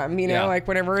comes from. Yeah. Like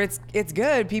whenever it's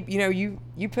good, people you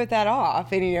put that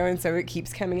off, and so it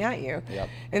keeps coming at you. Yep.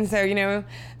 And so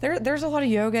there's a lot of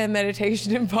yoga and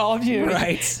meditation involved.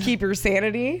 Right. To keep your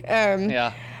sanity.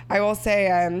 Yeah. I will say,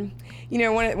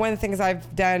 one of the things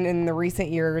I've done in the recent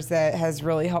years that has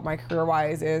really helped my career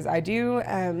wise is I do.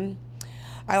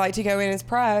 I like to go in as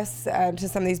press to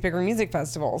some of these bigger music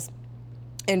festivals.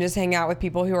 And just hang out with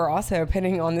people who are also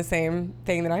putting on the same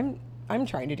thing that I'm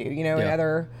trying to do, in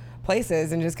other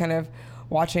places, and just kind of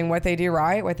watching what they do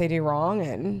right, what they do wrong,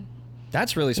 and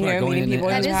That's really smart. know, Going meeting in people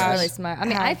and- That who is have- really smart. I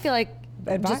mean, I have feel like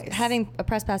advice. just having a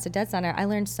press pass to Dead Center, I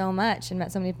learned so much and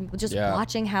met so many people. Just Yeah.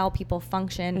 watching how people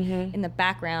function Mm-hmm. in the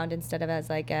background instead of as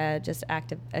like a just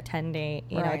active attendee.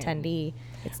 Right. Attendee.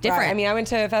 It's different. Right. I mean, I went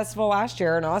to a festival last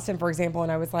year in Austin, for example,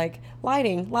 and I was like,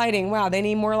 lighting. Wow, they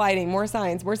need more lighting, more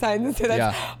signs. And so that's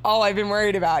Yeah. all I've been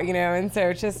worried about, And so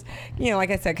it's just,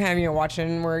 like I said, kind of,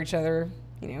 watching where each other,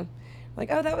 like,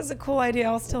 oh, that was a cool idea.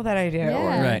 I'll steal that idea. Yeah.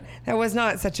 Or Right. that was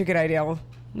not such a good idea. I'll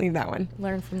leave that one.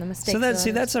 Learn from the mistakes. So of that's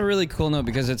others. that's a really cool note,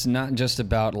 because it's not just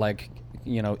about like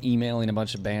emailing a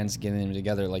bunch of bands, getting them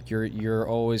together. Like you're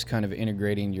always kind of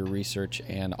integrating your research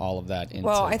and all of that into.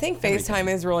 Well, I think FaceTime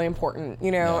is really important.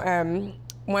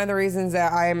 One of the reasons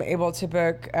that I'm able to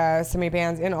book so many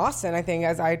bands in Austin, I think,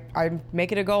 as I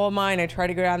make it a goal of mine. I try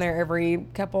to go down there every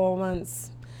couple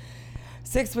months.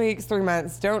 6 weeks, 3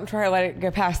 months. Don't try to let it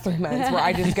go past 3 months where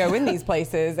I just go in these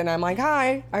places and I'm like,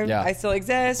 hi, I still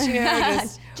exist,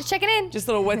 just checking in. Just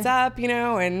a little what's up,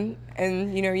 and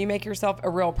you make yourself a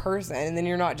real person, and then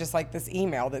you're not just like this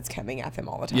email that's coming at them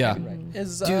all the time. Yeah. Right.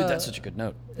 Dude, that's such a good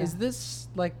note. Is this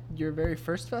like your very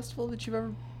first festival that you've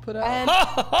ever put out?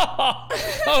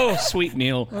 Oh, sweet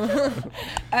Neil.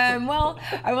 Well,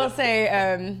 I will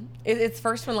say it's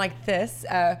first one like this.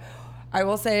 I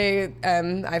will say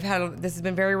this has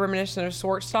been very reminiscent of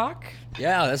Schwartzstock.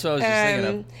 Yeah, that's what I was just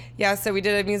thinking of. Yeah, so we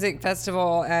did a music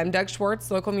festival. Doug Schwartz,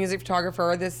 local music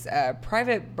photographer, this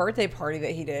private birthday party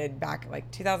that he did back like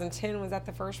 2010. Was that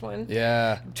the first one?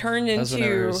 Yeah. Turned That was when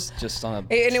it into was just on a and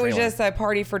it was trailer. just a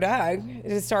party for Doug. It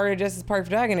just started just as a party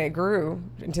for Doug, and it grew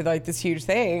into like this huge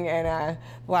thing. And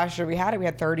last year we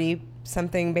had 30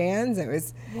 something bands. It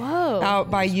was out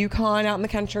by Yukon, out in the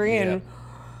country, and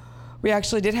we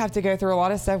actually did have to go through a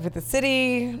lot of stuff with the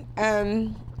city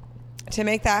to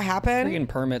make that happen. Freaking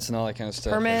permits and all that kind of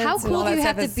stuff. Permits. How and cool all do that you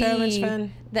have stuff to is so much be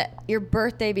fun. that your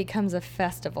birthday becomes a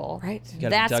festival? Right. You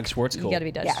gotta be Doug Schwartz cool. You gotta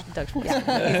be Doug, Yeah. Doug Schwartz.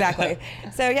 Yeah, exactly.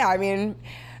 So yeah, I mean,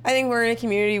 I think we're in a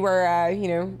community where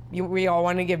we all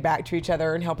want to give back to each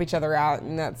other and help each other out,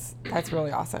 and that's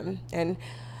really awesome. And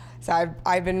so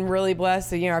I've been really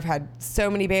blessed. So, I've had so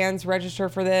many bands register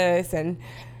for this, and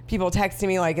people texting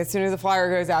me like as soon as the flyer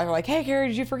goes out, they're like, "Hey, Carrie,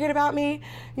 did you forget about me?"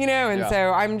 And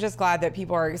so I'm just glad that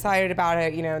people are excited about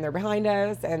it, and they're behind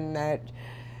us, and that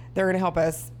they're going to help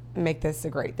us make this a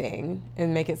great thing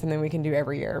and make it something we can do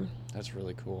every year. That's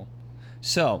really cool.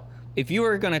 So, if you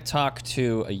were going to talk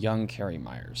to a young Carrie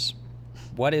Myers,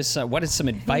 what is some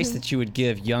advice that you would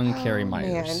give young Carrie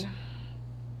Myers? Man.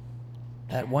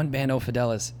 That one band, O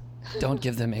Fidelis, don't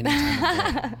give them any time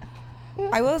of day.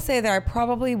 I will say that I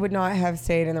probably would not have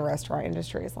stayed in the restaurant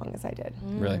industry as long as I did.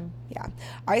 Really? Yeah.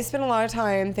 I spent a lot of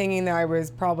time thinking that I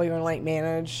was probably going to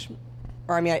manage,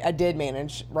 or I did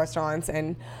manage restaurants,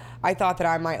 and I thought that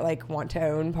I might want to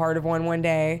own part of one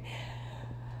day.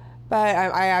 But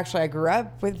I grew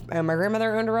up with my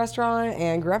grandmother owned a restaurant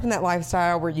and grew up in that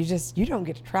lifestyle where you don't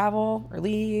get to travel or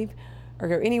leave or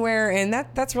go anywhere. And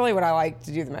that's really what I like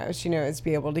to do the most, is to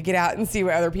be able to get out and see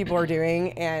what other people are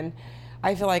doing. And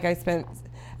I feel like I spent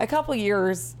a couple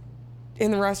years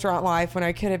in the restaurant life when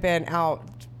I could have been out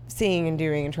seeing and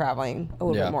doing and traveling a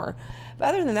little bit more.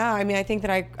 But other than that, I think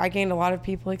that I gained a lot of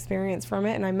people experience from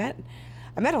it, and I met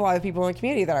a lot of people in the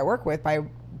community that I work with by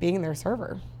being their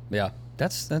server. Yeah.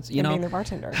 That's being their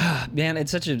bartender. Man,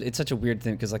 it's such a weird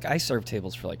thing because I served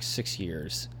tables for 6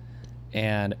 years,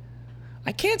 and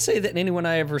I can't say that anyone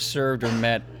I ever served or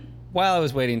met while I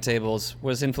was waiting tables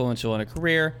was influential in a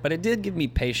career, but it did give me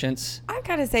patience. I've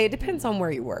got to say, it depends on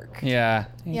where you work. Yeah.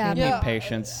 Yeah. It gave me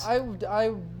patience. I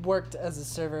worked as a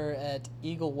server at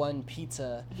Eagle One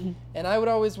Pizza, and I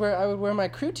would wear my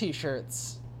crew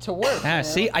T-shirts to work.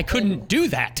 See, I couldn't do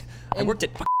that. I worked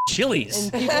at Chili's.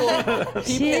 And people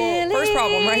First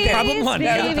problem right there. Problem one.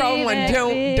 No, problem one.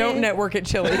 Don't network at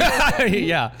Chili's.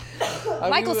 Yeah.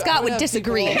 Michael Scott would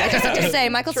disagree. I just have to say,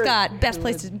 Michael Scott, best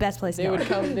place They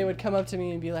would come up to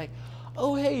me and be like,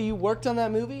 "Oh, hey, you worked on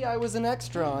that movie? I was an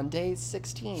extra on day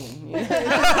 16." Oh,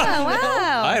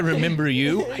 wow. I remember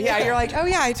you. Yeah, you're like, oh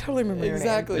yeah, I totally remember your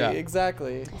name.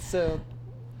 Exactly. So,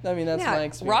 that's my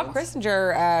experience. Rob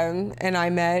Christinger and I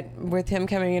met with him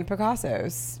coming in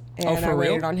Picasso's. And for I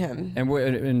real? waited on him.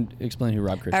 And explain who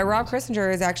Rob Christinger is. Rob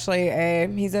Christinger is actually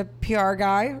he's a PR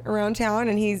guy around town,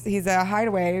 and he's a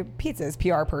Hideaway Pizzas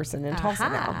PR person in Tulsa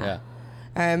now.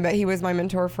 Yeah. But he was my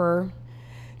mentor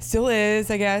still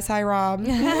is, I guess. Hi, Rob.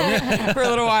 For a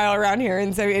little while around here.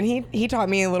 And he taught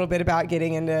me a little bit about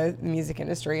getting into the music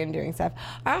industry and doing stuff.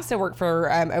 I also worked for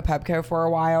OPEBCO for a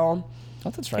while. Oh,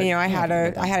 that's right. I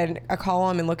had a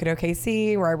column in Look at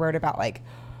OKC where I wrote about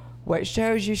what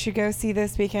shows you should go see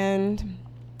this weekend.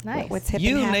 Nice. What's hip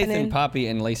You, and happening. Nathan Poppy,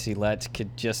 and Lacey Lett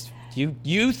could just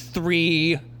you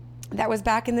three. That was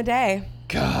back in the day.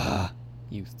 Gah,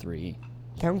 you three.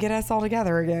 Don't get us all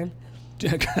together again.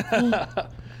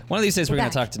 One of these days we're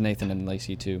going to talk to Nathan and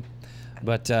Lacey too.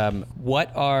 But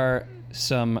what are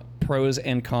some pros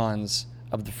and cons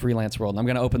of the freelance world? And I'm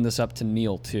going to open this up to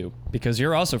Neil too, because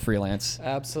you're also freelance.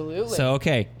 Absolutely. So,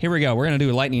 okay, here we go. We're going to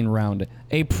do a lightning round.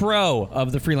 A pro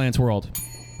of the freelance world.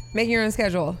 Making your own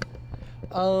schedule.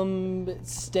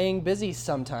 Staying busy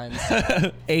sometimes.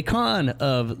 A con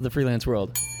of the freelance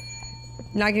world.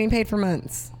 Not getting paid for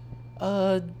months.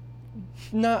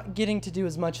 Not getting to do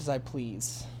as much as I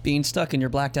please. Being stuck in your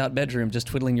blacked out bedroom just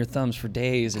twiddling your thumbs for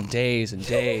days and days and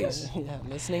days. Yeah,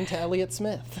 listening to Elliott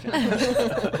Smith.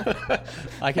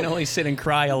 I can only sit and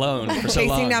cry alone for so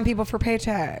long. Chasing down people for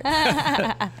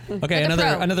paychecks. Okay,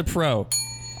 another pro.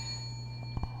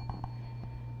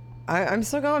 I'm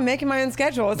still going making my own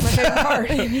schedule. It's my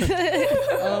favorite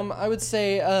part. I would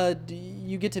say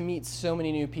you get to meet so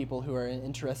many new people who are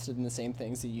interested in the same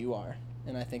things that you are.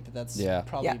 And I think that's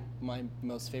probably my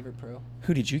most favorite pro.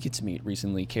 Who did you get to meet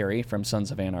recently, Carrie, from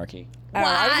Sons of Anarchy? I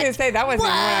was going to say that wasn't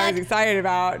even what I was excited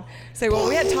about. So,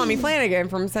 we had Tommy Flanagan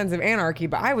from Sons of Anarchy,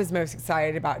 but I was most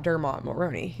excited about Dermot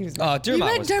Mulroney. He was Dermot You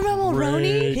met was Dermot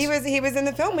Mulroney? He was in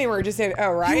the film we were just in.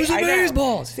 Oh, right. He was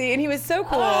amazeballs. See, and he was so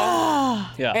cool.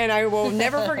 Yeah. And I will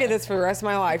never forget this for the rest of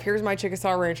my life. Here's my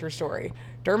Chickasaw Rancher story.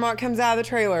 Dermot comes out of the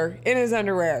trailer in his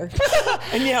underwear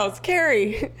and yells,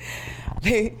 "Carrie,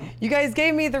 you guys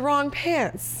gave me the wrong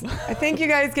pants. I think you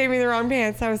guys gave me the wrong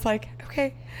pants." I was like,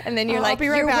 okay. And then you're I'll like, be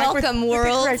right "You're back with welcome, the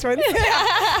world." correct ones. Yeah.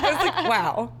 I was like,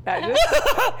 wow, that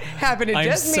just happened to I'm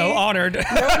just me. so honored.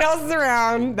 No one else is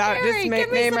around. That Carrie, just give me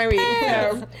made some my week.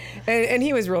 pants. And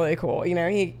he was really cool. You know,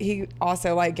 he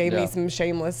also like gave Yeah. me some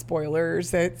shameless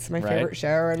spoilers. It's my favorite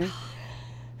show, and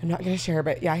I'm not going to share,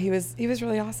 but yeah, he was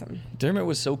really awesome. Dermot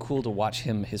was so cool to watch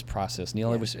his process.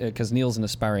 Neil, was because Neil's an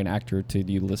aspiring actor to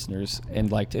you listeners,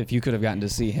 and like if you could have gotten to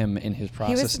see him in his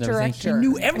process He was and the everything, director. he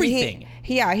knew I mean,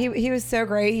 everything. he was so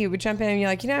great. He would jump in and be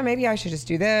like, maybe I should just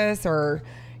do this, or,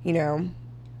 I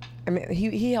mean,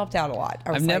 he helped out a lot.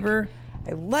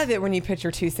 I love it when you put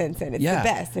your 2 cents in. It's the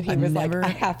best. And he was like, I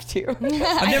have to. I've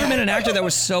never met an actor that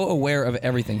was so aware of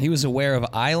everything. He was aware of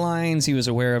eye lines. He was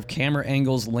aware of camera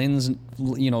angles, lens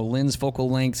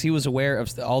focal lengths. He was aware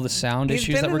of all the sound He's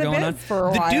issues been that were in the going on. biz for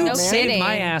a The while, dude man. saved kidding.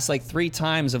 my ass like 3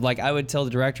 times. Of like, I would tell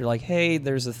the director like, "Hey,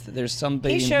 there's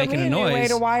somebody He showed making me a a new way noise."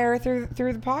 to wire through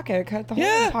the pocket, cut the hole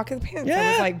in the pocket of the pants.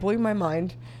 I was like, blew my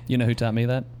mind. You know who taught me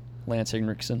that? Lance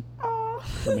Henriksen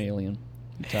from Alien.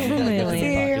 He taught me how to get in the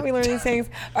See, pocket. we learn these things.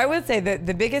 I would say that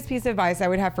the biggest piece of advice I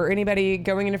would have for anybody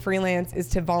going into freelance is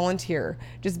to volunteer.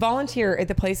 Just volunteer at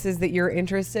the places that you're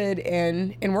interested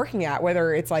in working at,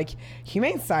 whether it's like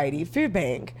Humane Society, Food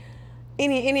Bank,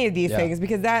 any of these things,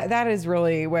 because that is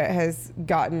really what has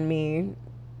gotten me.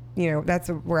 That's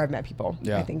where I've met people.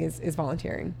 Yeah. I think is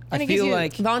volunteering. I feel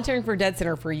like Volunteering for Dead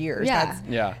Center for years.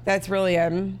 Yeah. That's really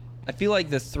I feel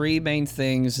like the 3 main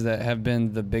things that have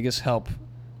been the biggest help,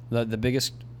 the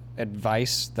biggest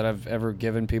advice that I've ever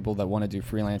given people that want to do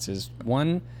freelance is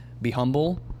 1, be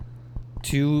humble,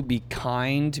 2, be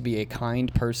kind, be a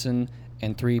kind person,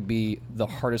 and 3, be the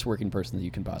hardest working person that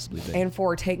you can possibly be. and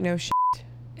 4, take no shit.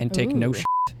 And take no shit.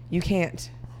 You can't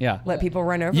Yeah. let people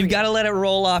run over you. You've got to let it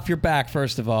roll off your back,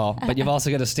 first of all, but you've also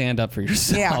got to stand up for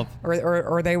yourself. Yeah,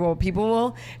 or they will. People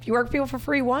will. If you work for people for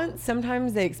free once,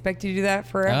 sometimes they expect you to do that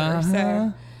forever.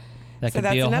 So That could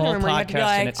that's be a another whole one where you have to be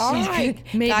podcast in like, all itself. right,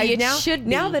 Maybe guys, it now, should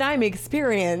now be. that I'm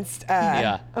experienced,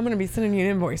 I'm going to be sending you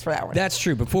an invoice for that one. That's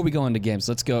true. Before we go into games,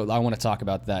 let's go. I want to talk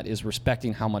about that. Is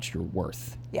respecting how much you're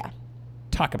worth. Yeah.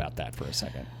 Talk about that for a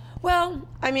second. Well,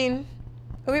 I mean,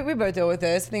 we both deal with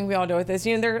this. I think we all deal with this.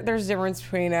 There's a difference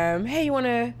between, hey, you want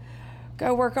to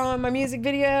go work on my music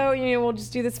video? We'll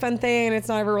just do this fun thing, and it's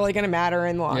not ever really going to matter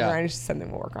in the long run. It's just something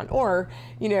we'll work on. Or,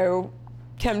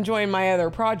 come join my other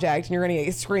project, and you're going to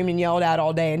get screamed and yelled at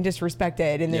all day and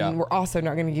disrespected, and then we're also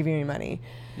not going to give you any money.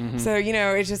 Mm-hmm. So,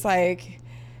 it's just like,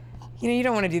 you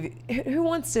don't want to do. Who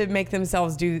wants to make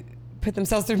themselves put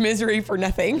themselves through misery for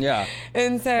nothing? Yeah.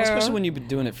 And so, Well, especially when you've been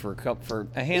doing it for a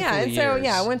handful of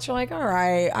years. once you're like, all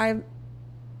right,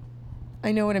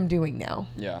 I know what I'm doing now.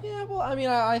 Yeah. Yeah, well, I mean,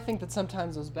 I think that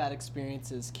sometimes those bad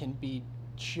experiences can be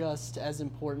just as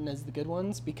important as the good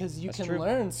ones, because you can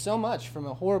learn so much from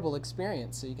a horrible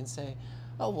experience. So you can say,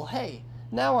 oh, well, hey,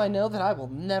 now I know that I will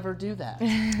never do that.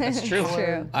 That's true. Or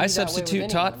I be that way substitute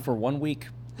with taught anyone. for 1 week.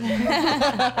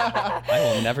 I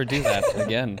will never do that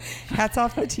again. Hats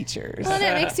off to the teachers. Well, and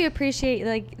it makes you appreciate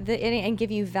and give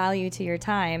you value to your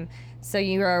time. So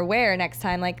you are aware next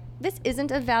time, like, this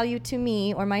isn't of value to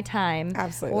me or my time.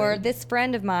 Absolutely. Or this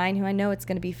friend of mine who I know it's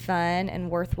going to be fun and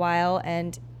worthwhile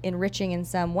and enriching in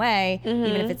some way,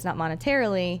 even if it's not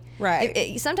monetarily.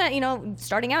 Right. Sometimes,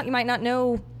 starting out, you might not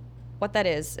know what that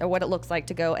is or what it looks like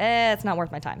to go, it's not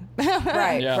worth my time.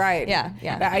 Right, Yeah. right. Yeah.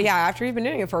 Yeah, after you've been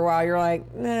doing it for a while, you're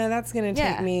like, nah, that's going to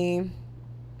take Yeah. me,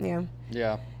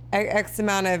 Yeah. X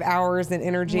amount of hours and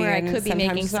energy. Where I and could be sometimes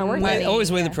making it's not some worth money. it. I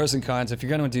always weigh the Yeah. pros and cons. If you're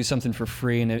going to do something for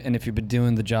free, and if you've been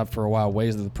doing the job for a while, weigh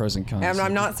the pros and cons. And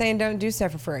I'm not saying don't do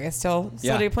stuff for free. I still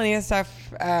Yeah. do plenty of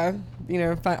stuff, all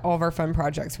of our fun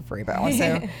projects for free. But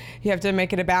also, you have to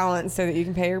make it a balance so that you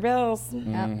can pay your bills.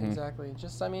 Mm-hmm. Exactly.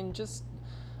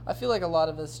 I feel like a lot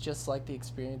of us just like the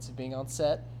experience of being on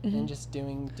set and just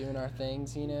doing our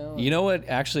things, You know what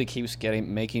actually keeps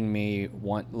making me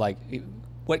want, like,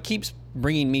 what keeps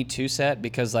bringing me to set,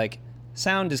 because like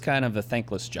sound is kind of a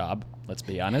thankless job. let's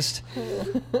be honest.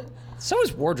 So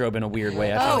is wardrobe in a weird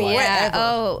way. I Oh feel like. yeah.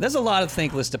 Oh. There's a lot of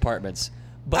thankless departments.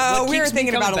 But Oh, what we were keeps me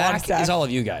thinking coming about a lot of back stuff. is all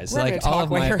of you guys, We're like gonna all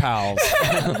talk of my later.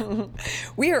 pals.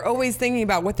 We are always thinking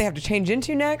about what they have to change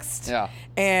into next. Yeah.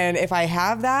 And if I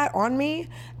have that on me,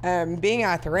 being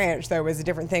at the ranch though was a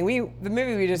different thing. The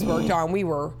movie we just worked on, we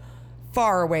were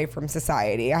far away from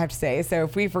society, I have to say. So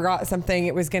if we forgot something,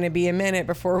 it was going to be a minute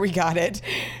before we got it.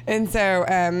 And so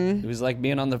It was like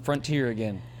being on the frontier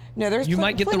again. no, there's You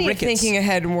might get the plenty of rickets. thinking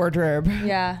ahead in wardrobe.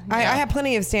 Yeah. I had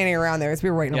plenty of standing around there as we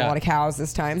were waiting on Yeah. a lot of cows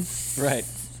this time. Right.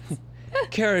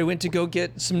 Carrie went to go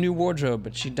get some new wardrobe,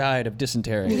 but she died of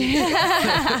dysentery.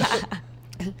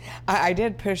 I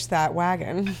did push that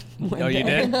wagon. Oh, you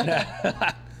did?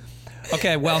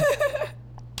 Okay, well,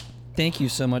 thank you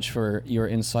so much for your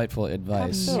insightful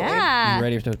advice. Absolutely. Yeah. You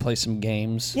ready to play some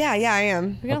games? Yeah, I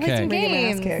am. We're gonna play some Okay. Get my ass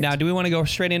games. kicked. Now, do we want to go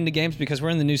straight into games? Because we're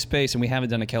in the new space and we haven't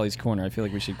done a Kelly's Corner. I feel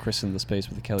like we should christen the space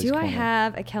with a Kelly's Do Corner. I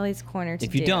have a Kelly's Corner to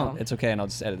If you do? don't, it's okay, and I'll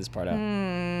just edit this part out.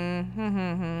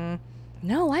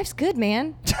 No, life's good,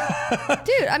 man. Dude,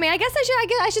 I mean, I guess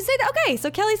I should say that. Okay, so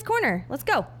Kelly's Corner. Let's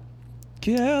go.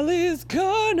 Kelly's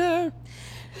Corner.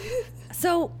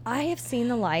 So I have seen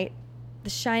the light,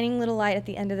 the shining little light at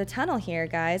the end of the tunnel here,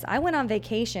 guys. I went on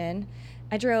vacation.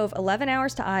 I drove 11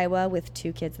 hours to Iowa with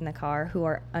 2 kids in the car who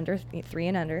are under 3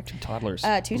 and under. 2 toddlers.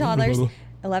 2 toddlers,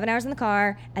 11 hours in the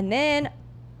car, and then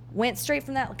went straight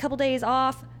from that, a couple days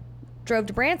off, drove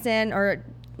to Branson or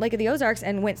Lake of the Ozarks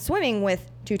and went swimming with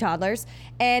 2 toddlers.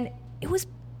 And it was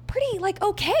pretty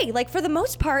okay. For the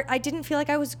most part, I didn't feel like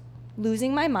I was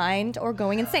losing my mind or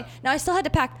going insane. Now I still had to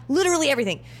pack literally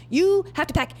everything. You have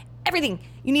to pack everything.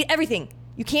 You need everything.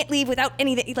 You can't leave without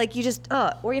anything. You just,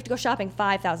 or you have to go shopping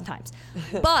 5,000 times.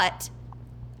 But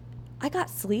I got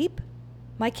sleep.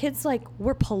 My kids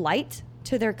were polite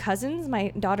to their cousins. My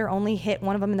daughter only hit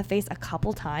one of them in the face a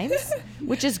couple times,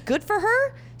 which is good for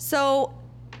her. So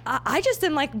I just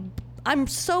am I'm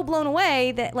so blown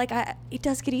away that it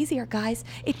does get easier, guys.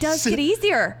 It does get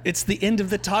easier. It's the end of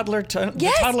the toddler tunnel.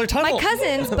 Yes, The toddler tunnel. my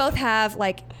cousins both have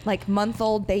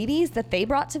month-old babies that they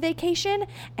brought to vacation,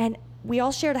 and we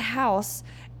all shared a house.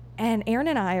 And Aaron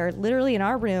and I are literally in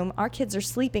our room. Our kids are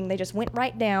sleeping. They just went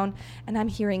right down, and I'm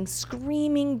hearing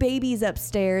screaming babies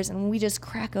upstairs. And we just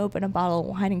crack open a bottle of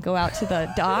wine and go out to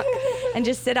the dock and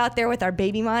just sit out there with our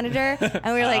baby monitor.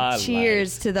 And we're like,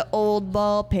 cheers to the old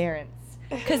ball parents,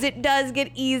 because it does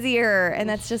get easier, and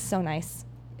that's just so nice.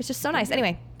 It's just so nice.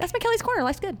 Anyway, that's my Kelly's Corner.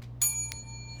 Life's good.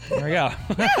 There we go.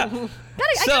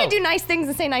 I gotta do nice things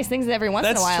and say nice things every once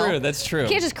in a while. That's true. You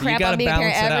can't just You crap gotta on being a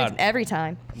parent balance it out. every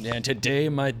time. Yeah, and today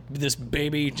this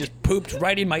baby just pooped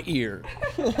right in my ear.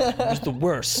 It was the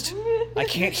worst. I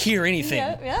can't hear anything.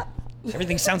 Yeah.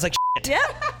 Everything sounds like shit.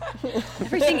 Yeah.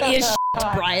 Everything is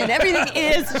shit, Brian. Everything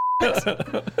is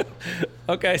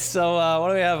Okay, so what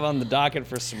do we have on the docket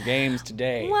for some games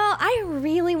today? Well, I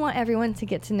really want everyone to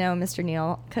get to know Mr.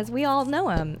 Neal because we all know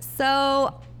him.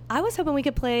 So I was hoping we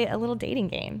could play a little dating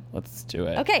game. Let's do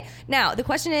it. Okay, now the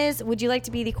question is, would you like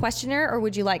to be the questioner, or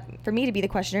would you like for me to be the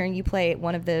questioner and you play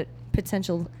one of the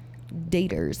potential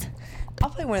daters? I'll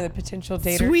play one of the potential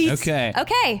daters. Sweet. Okay.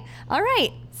 Okay. All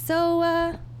right.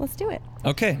 So let's do it.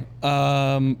 Okay.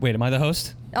 Wait, am I the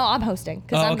host? Oh, I'm hosting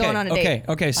because I'm okay. going on a date.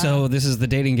 Okay. So this is the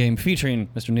dating game featuring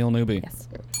Mr. Neal Newby. Yes.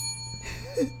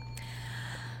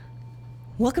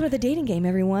 Welcome to the dating game,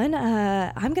 everyone.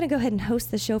 I'm going to go ahead and host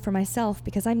the show for myself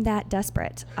because I'm that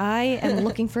desperate. I am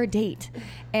looking for a date.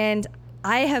 And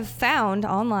I have found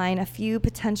online a few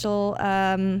potential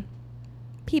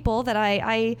people that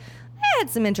I had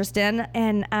some interest in,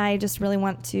 and I just really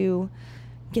want to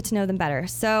get to know them better.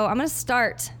 So I'm going to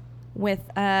start with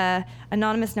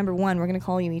anonymous number 1. We're going to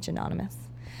call you each anonymous.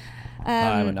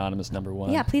 I'm anonymous number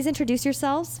 1. Yeah, please introduce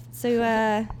yourselves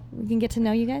so we can get to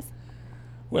know you guys.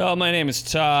 Well, my name is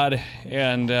Todd,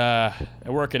 and I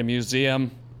work at a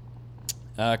museum.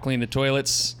 Clean the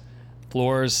toilets,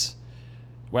 floors,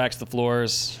 wax the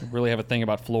floors. Really have a thing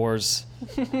about floors.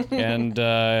 And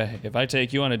if I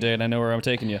take you on a date, I know where I'm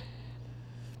taking you.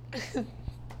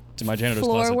 To my janitor's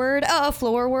closet. Floor word? Oh,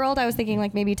 floor world. I was thinking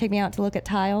maybe you take me out to look at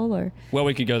tile or Well,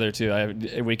 we could go there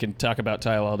too. We can talk about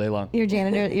tile all day long. your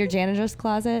janitor's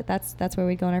closet. That's where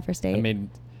we'd go on our first date. I mean,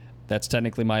 that's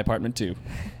technically my apartment too.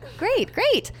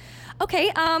 Great.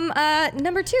 Okay.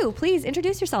 Number 2, please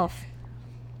introduce yourself.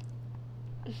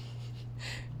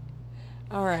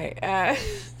 All right.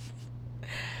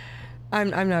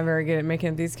 I'm not very good at making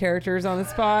up these characters on the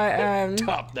spot.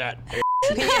 Top that.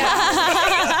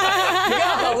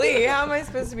 Golly, how am I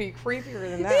supposed to be creepier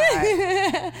than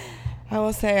that? I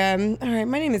will say, all right,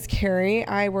 my name is Carrie.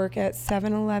 I work at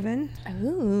 7-Eleven.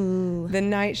 Ooh. The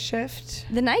night shift.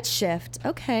 The night shift.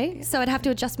 Okay. So I'd have to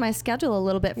adjust my schedule a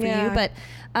little bit for Yeah. you, but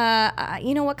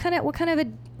what kind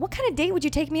of date would you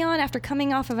take me on after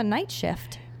coming off of a night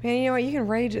shift? Man, you know what? You can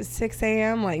rage at 6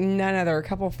 a.m. like none other. A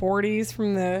couple 40s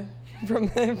from the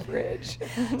fridge.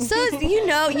 So you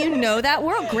know that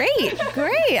world. Great.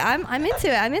 I'm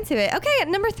into it. Okay, at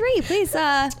number 3, please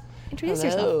introduce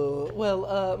yourself. Hello.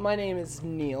 Well, my name is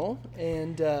Neil,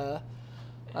 and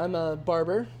I'm a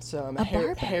barber, so I'm a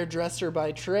hairdresser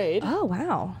by trade. Oh,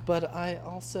 wow. But I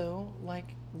also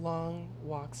like long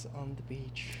walks on the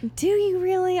beach. Do you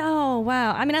really? Oh,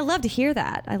 wow. I mean, I love to hear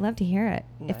that. I love to hear it.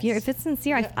 Nice. If it's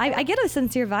sincere, Yeah, I get a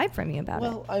sincere vibe from you about it.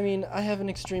 Well, I mean, I have an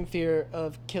extreme fear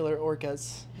of killer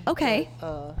orcas. Okay.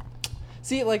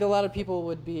 See, like a lot of people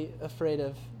would be afraid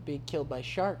of being killed by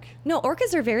shark. No,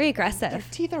 orcas are very Their aggressive.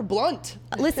 teeth are blunt.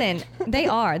 Listen, they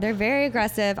are. They're very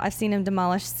aggressive. I've seen them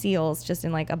demolish seals just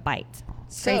in like a bite.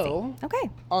 Crazy. So, Okay.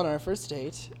 on our first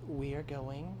date, we are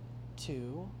going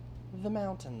to the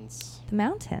mountains. The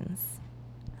mountains.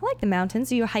 I like the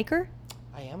mountains. Are you a hiker?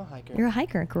 I am a hiker. You're a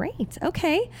hiker. Great.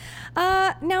 Okay.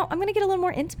 Now I'm gonna get a little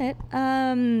more intimate.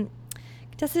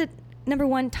 Does it number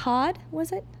 1 Todd?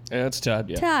 Was it? Yeah, it's Todd.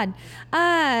 Yeah.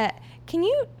 Todd. Can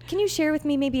you share with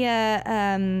me maybe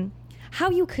how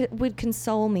you would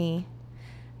console me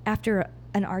after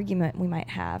an argument we might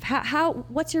have?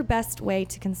 What's your best way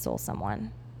to console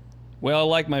someone? Well,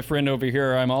 like my friend over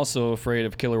here, I'm also afraid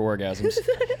of killer orgasms.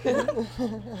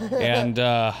 And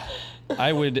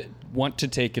I would want to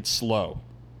take it slow.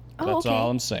 Oh, That's okay. all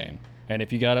I'm saying. And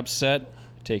if you got upset,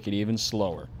 take it even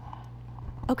slower.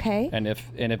 Okay. And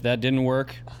if that didn't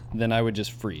work, then I would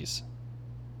just freeze.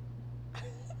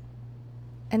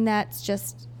 And that's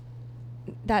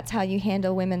how you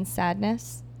handle women's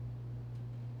sadness?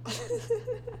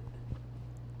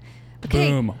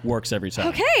 Okay. Boom, works every time.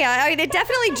 Okay, it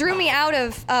definitely drew me out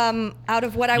of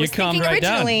what I was calmed thinking right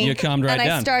down. originally. You calmed right and I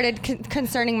down. started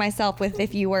concerning myself with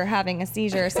if you were having a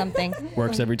seizure or something.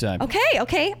 Works every time.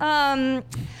 Okay.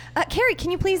 Carrie, can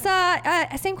you please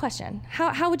same question?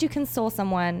 How would you console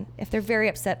someone if they're very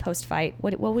upset post fight?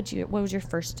 What was your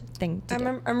first thing to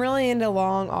do? I'm really into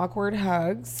long, awkward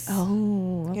hugs.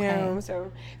 Oh, okay. You know,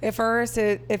 so at first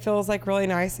it feels like really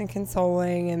nice and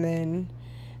consoling, and then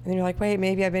you're like, wait,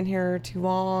 maybe I've been here too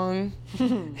long.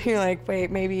 You're like, wait,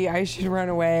 maybe I should run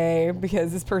away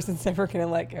because this person's never gonna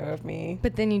let go of me.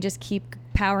 But then you just keep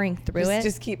powering through it.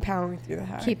 Just keep powering through the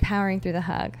hug. Keep powering through the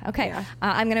hug. Okay. Yeah.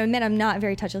 I'm going to admit I'm not a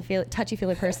very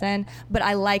touchy-feely person, but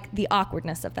I like the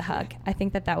awkwardness of the hug. I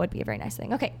think that would be a very nice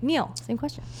thing. Okay, Neil, same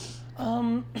question.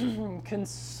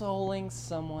 Consoling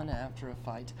someone after a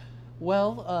fight.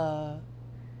 Well,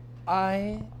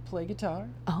 I play guitar.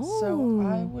 Oh. So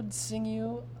I would sing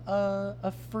you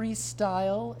a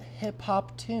freestyle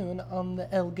hip-hop tune on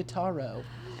the El Guitarro.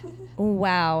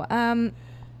 Wow.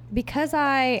 Because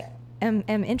I am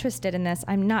interested in this,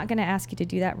 I'm not going to ask you to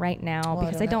do that right now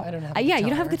because I don't have a yeah, you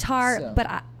don't have a guitar, so.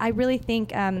 but I really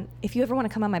think if you ever want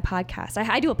to come on my podcast,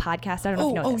 I do a podcast. I don't know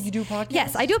if you know this. You do a podcast?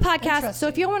 Yes, I do a podcast. So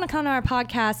if Interesting. you want to come on our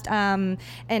podcast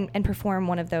and perform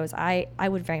one of those, I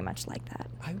would very much like that.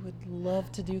 I would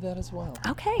love to do that as well.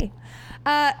 Okay.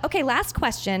 Okay, last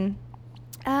question.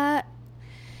 A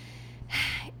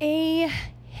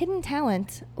hidden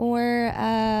talent or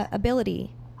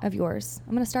ability of yours.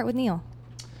 I'm going to start with Neil.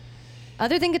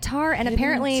 Other than guitar and Hidden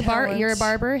apparently you're a talent.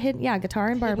 barber. Guitar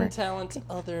and barber. Hidden talent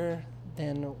other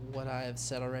than what I have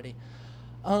said already.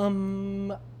 I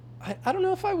don't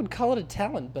know if I would call it a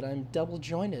talent, but I'm double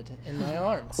jointed in my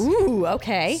arms. Ooh,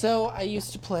 okay. So I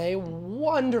used to play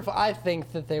wonderful. I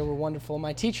think that they were wonderful.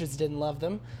 My teachers didn't love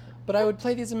them, but I would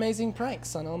play these amazing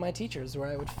pranks on all my teachers where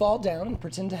I would fall down and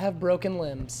pretend to have broken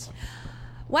limbs.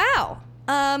 Wow.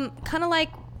 Kind of like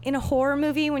in a horror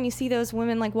movie when you see those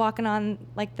women like walking on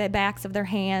like the backs of their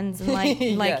hands and like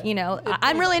Yeah.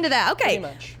 I'm really into that. Okay.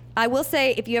 Pretty much. I will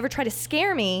say if you ever try to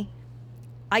scare me,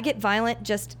 I get violent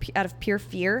just out of pure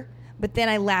fear, but then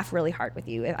I laugh really hard with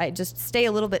you. I just stay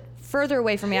a little bit further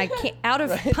away from me. I can't out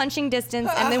of punching distance,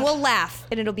 and then we'll laugh,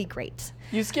 and it'll be great.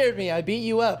 You scared me. I beat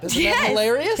you up. Isn't that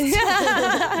hilarious?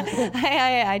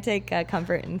 I take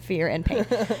comfort in fear and pain.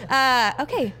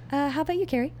 Okay, how about you,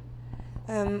 Carrie?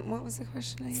 What was the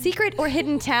question again? Secret or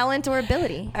hidden talent or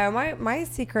ability? My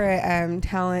secret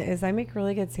talent is I make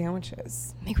really good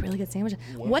sandwiches. Make really good sandwiches.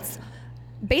 What's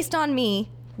based on me?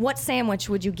 What sandwich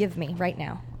would you give me right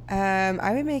now?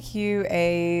 I would make you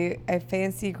a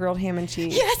fancy grilled ham and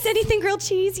cheese. Yes, anything grilled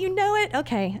cheese. You know it.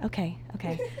 Okay.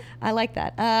 I like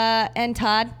that. And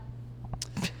Todd?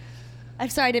 I'm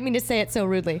sorry, I didn't mean to say it so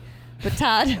rudely. But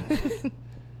Todd?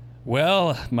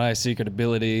 Well, my secret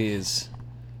ability is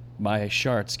my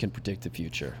sharts can predict the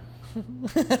future.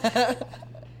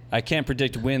 I can't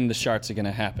predict when the sharts are going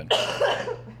to happen.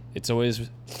 It's always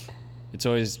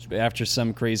after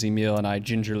some crazy meal and I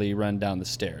gingerly run down the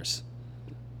stairs.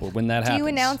 But when that happens...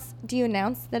 Do you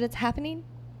announce that it's happening?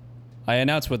 I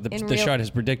announce what the shart has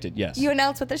predicted, yes. You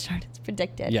announce what the shart has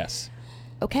predicted? Yes.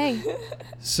 Okay.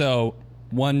 So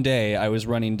one day I was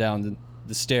running down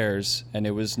the stairs and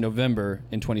it was November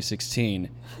in 2016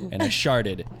 and I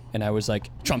sharted and I was like,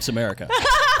 Trump's America.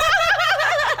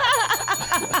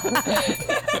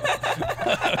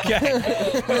 Okay.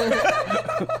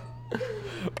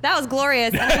 That was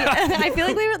glorious. I feel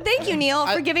like thank you, Neil,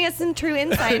 for giving us some true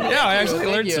insight. Yeah, I actually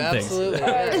learned some absolutely.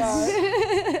 things.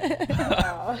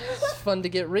 It's fun to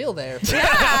get real there. Yeah,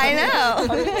 I know.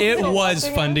 It was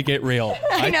fun to get real.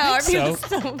 I know. Our think people are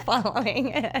still following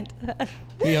it.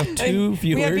 We have 2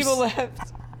 viewers. We have people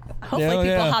left. Hopefully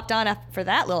people hopped on for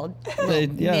that little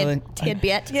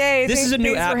tidbit. Yay! This is a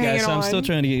new app, guys, so I'm still on.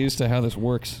 trying to get used to how this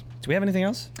works. Do we have anything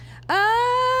else?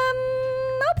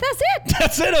 Nope, that's it.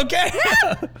 That's it, okay.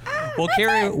 Well,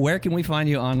 Carrie, where can we find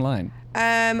you online?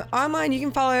 Online, you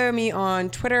can follow me on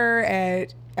Twitter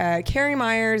at Carrie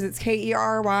Myers. It's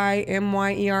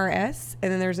KERYMYERS,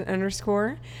 and then there's an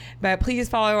underscore. But please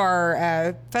follow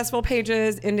our festival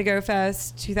pages, Indigo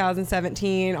Fest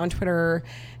 2017 on Twitter,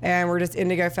 and we're just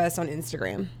Indigo Fest on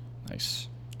Instagram. Nice.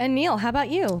 And Neil, how about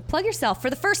you? Plug yourself for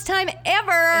the first time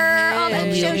ever on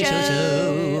the show.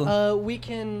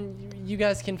 You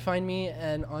guys can find me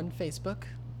on Facebook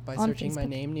by searching my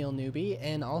name, Neil Newby,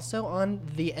 and also on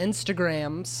the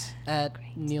Instagrams at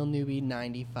Neil Newby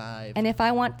 95. And if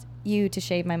I want you to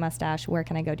shave my mustache, where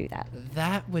can I go do that?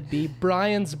 That would be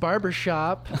Brian's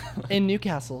Barbershop in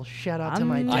Newcastle. Shout out to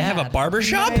my dad. I have a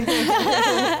barbershop?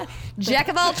 Jack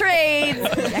of all trades.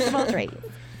 Jack of all trades.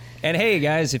 And hey,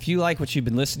 guys, if you like what you've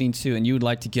been listening to and you would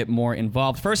like to get more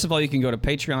involved, first of all, you can go to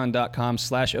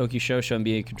patreon.com/OkiShowShow and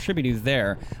be a contributor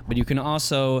there. But you can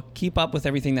also keep up with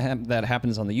everything that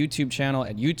happens on the YouTube channel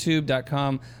at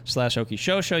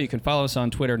youtube.com/OkiShowShow. You can follow us on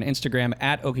Twitter and Instagram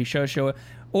at OkiShowShow,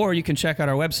 or you can check out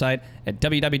our website at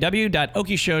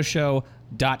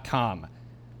www.okishowshow.com.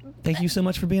 Thank you so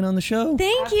much for being on the show.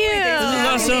 Thank you. This is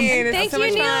awesome. Thank you,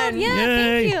 Neil. Yeah,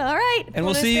 Yay. thank you. All right. And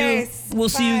we'll see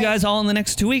you guys all in the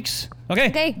next 2 weeks. Okay?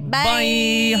 Okay,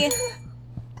 bye.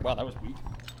 Wow, that was weak.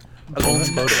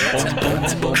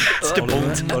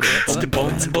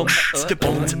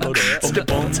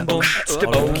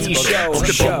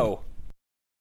 Okie Show.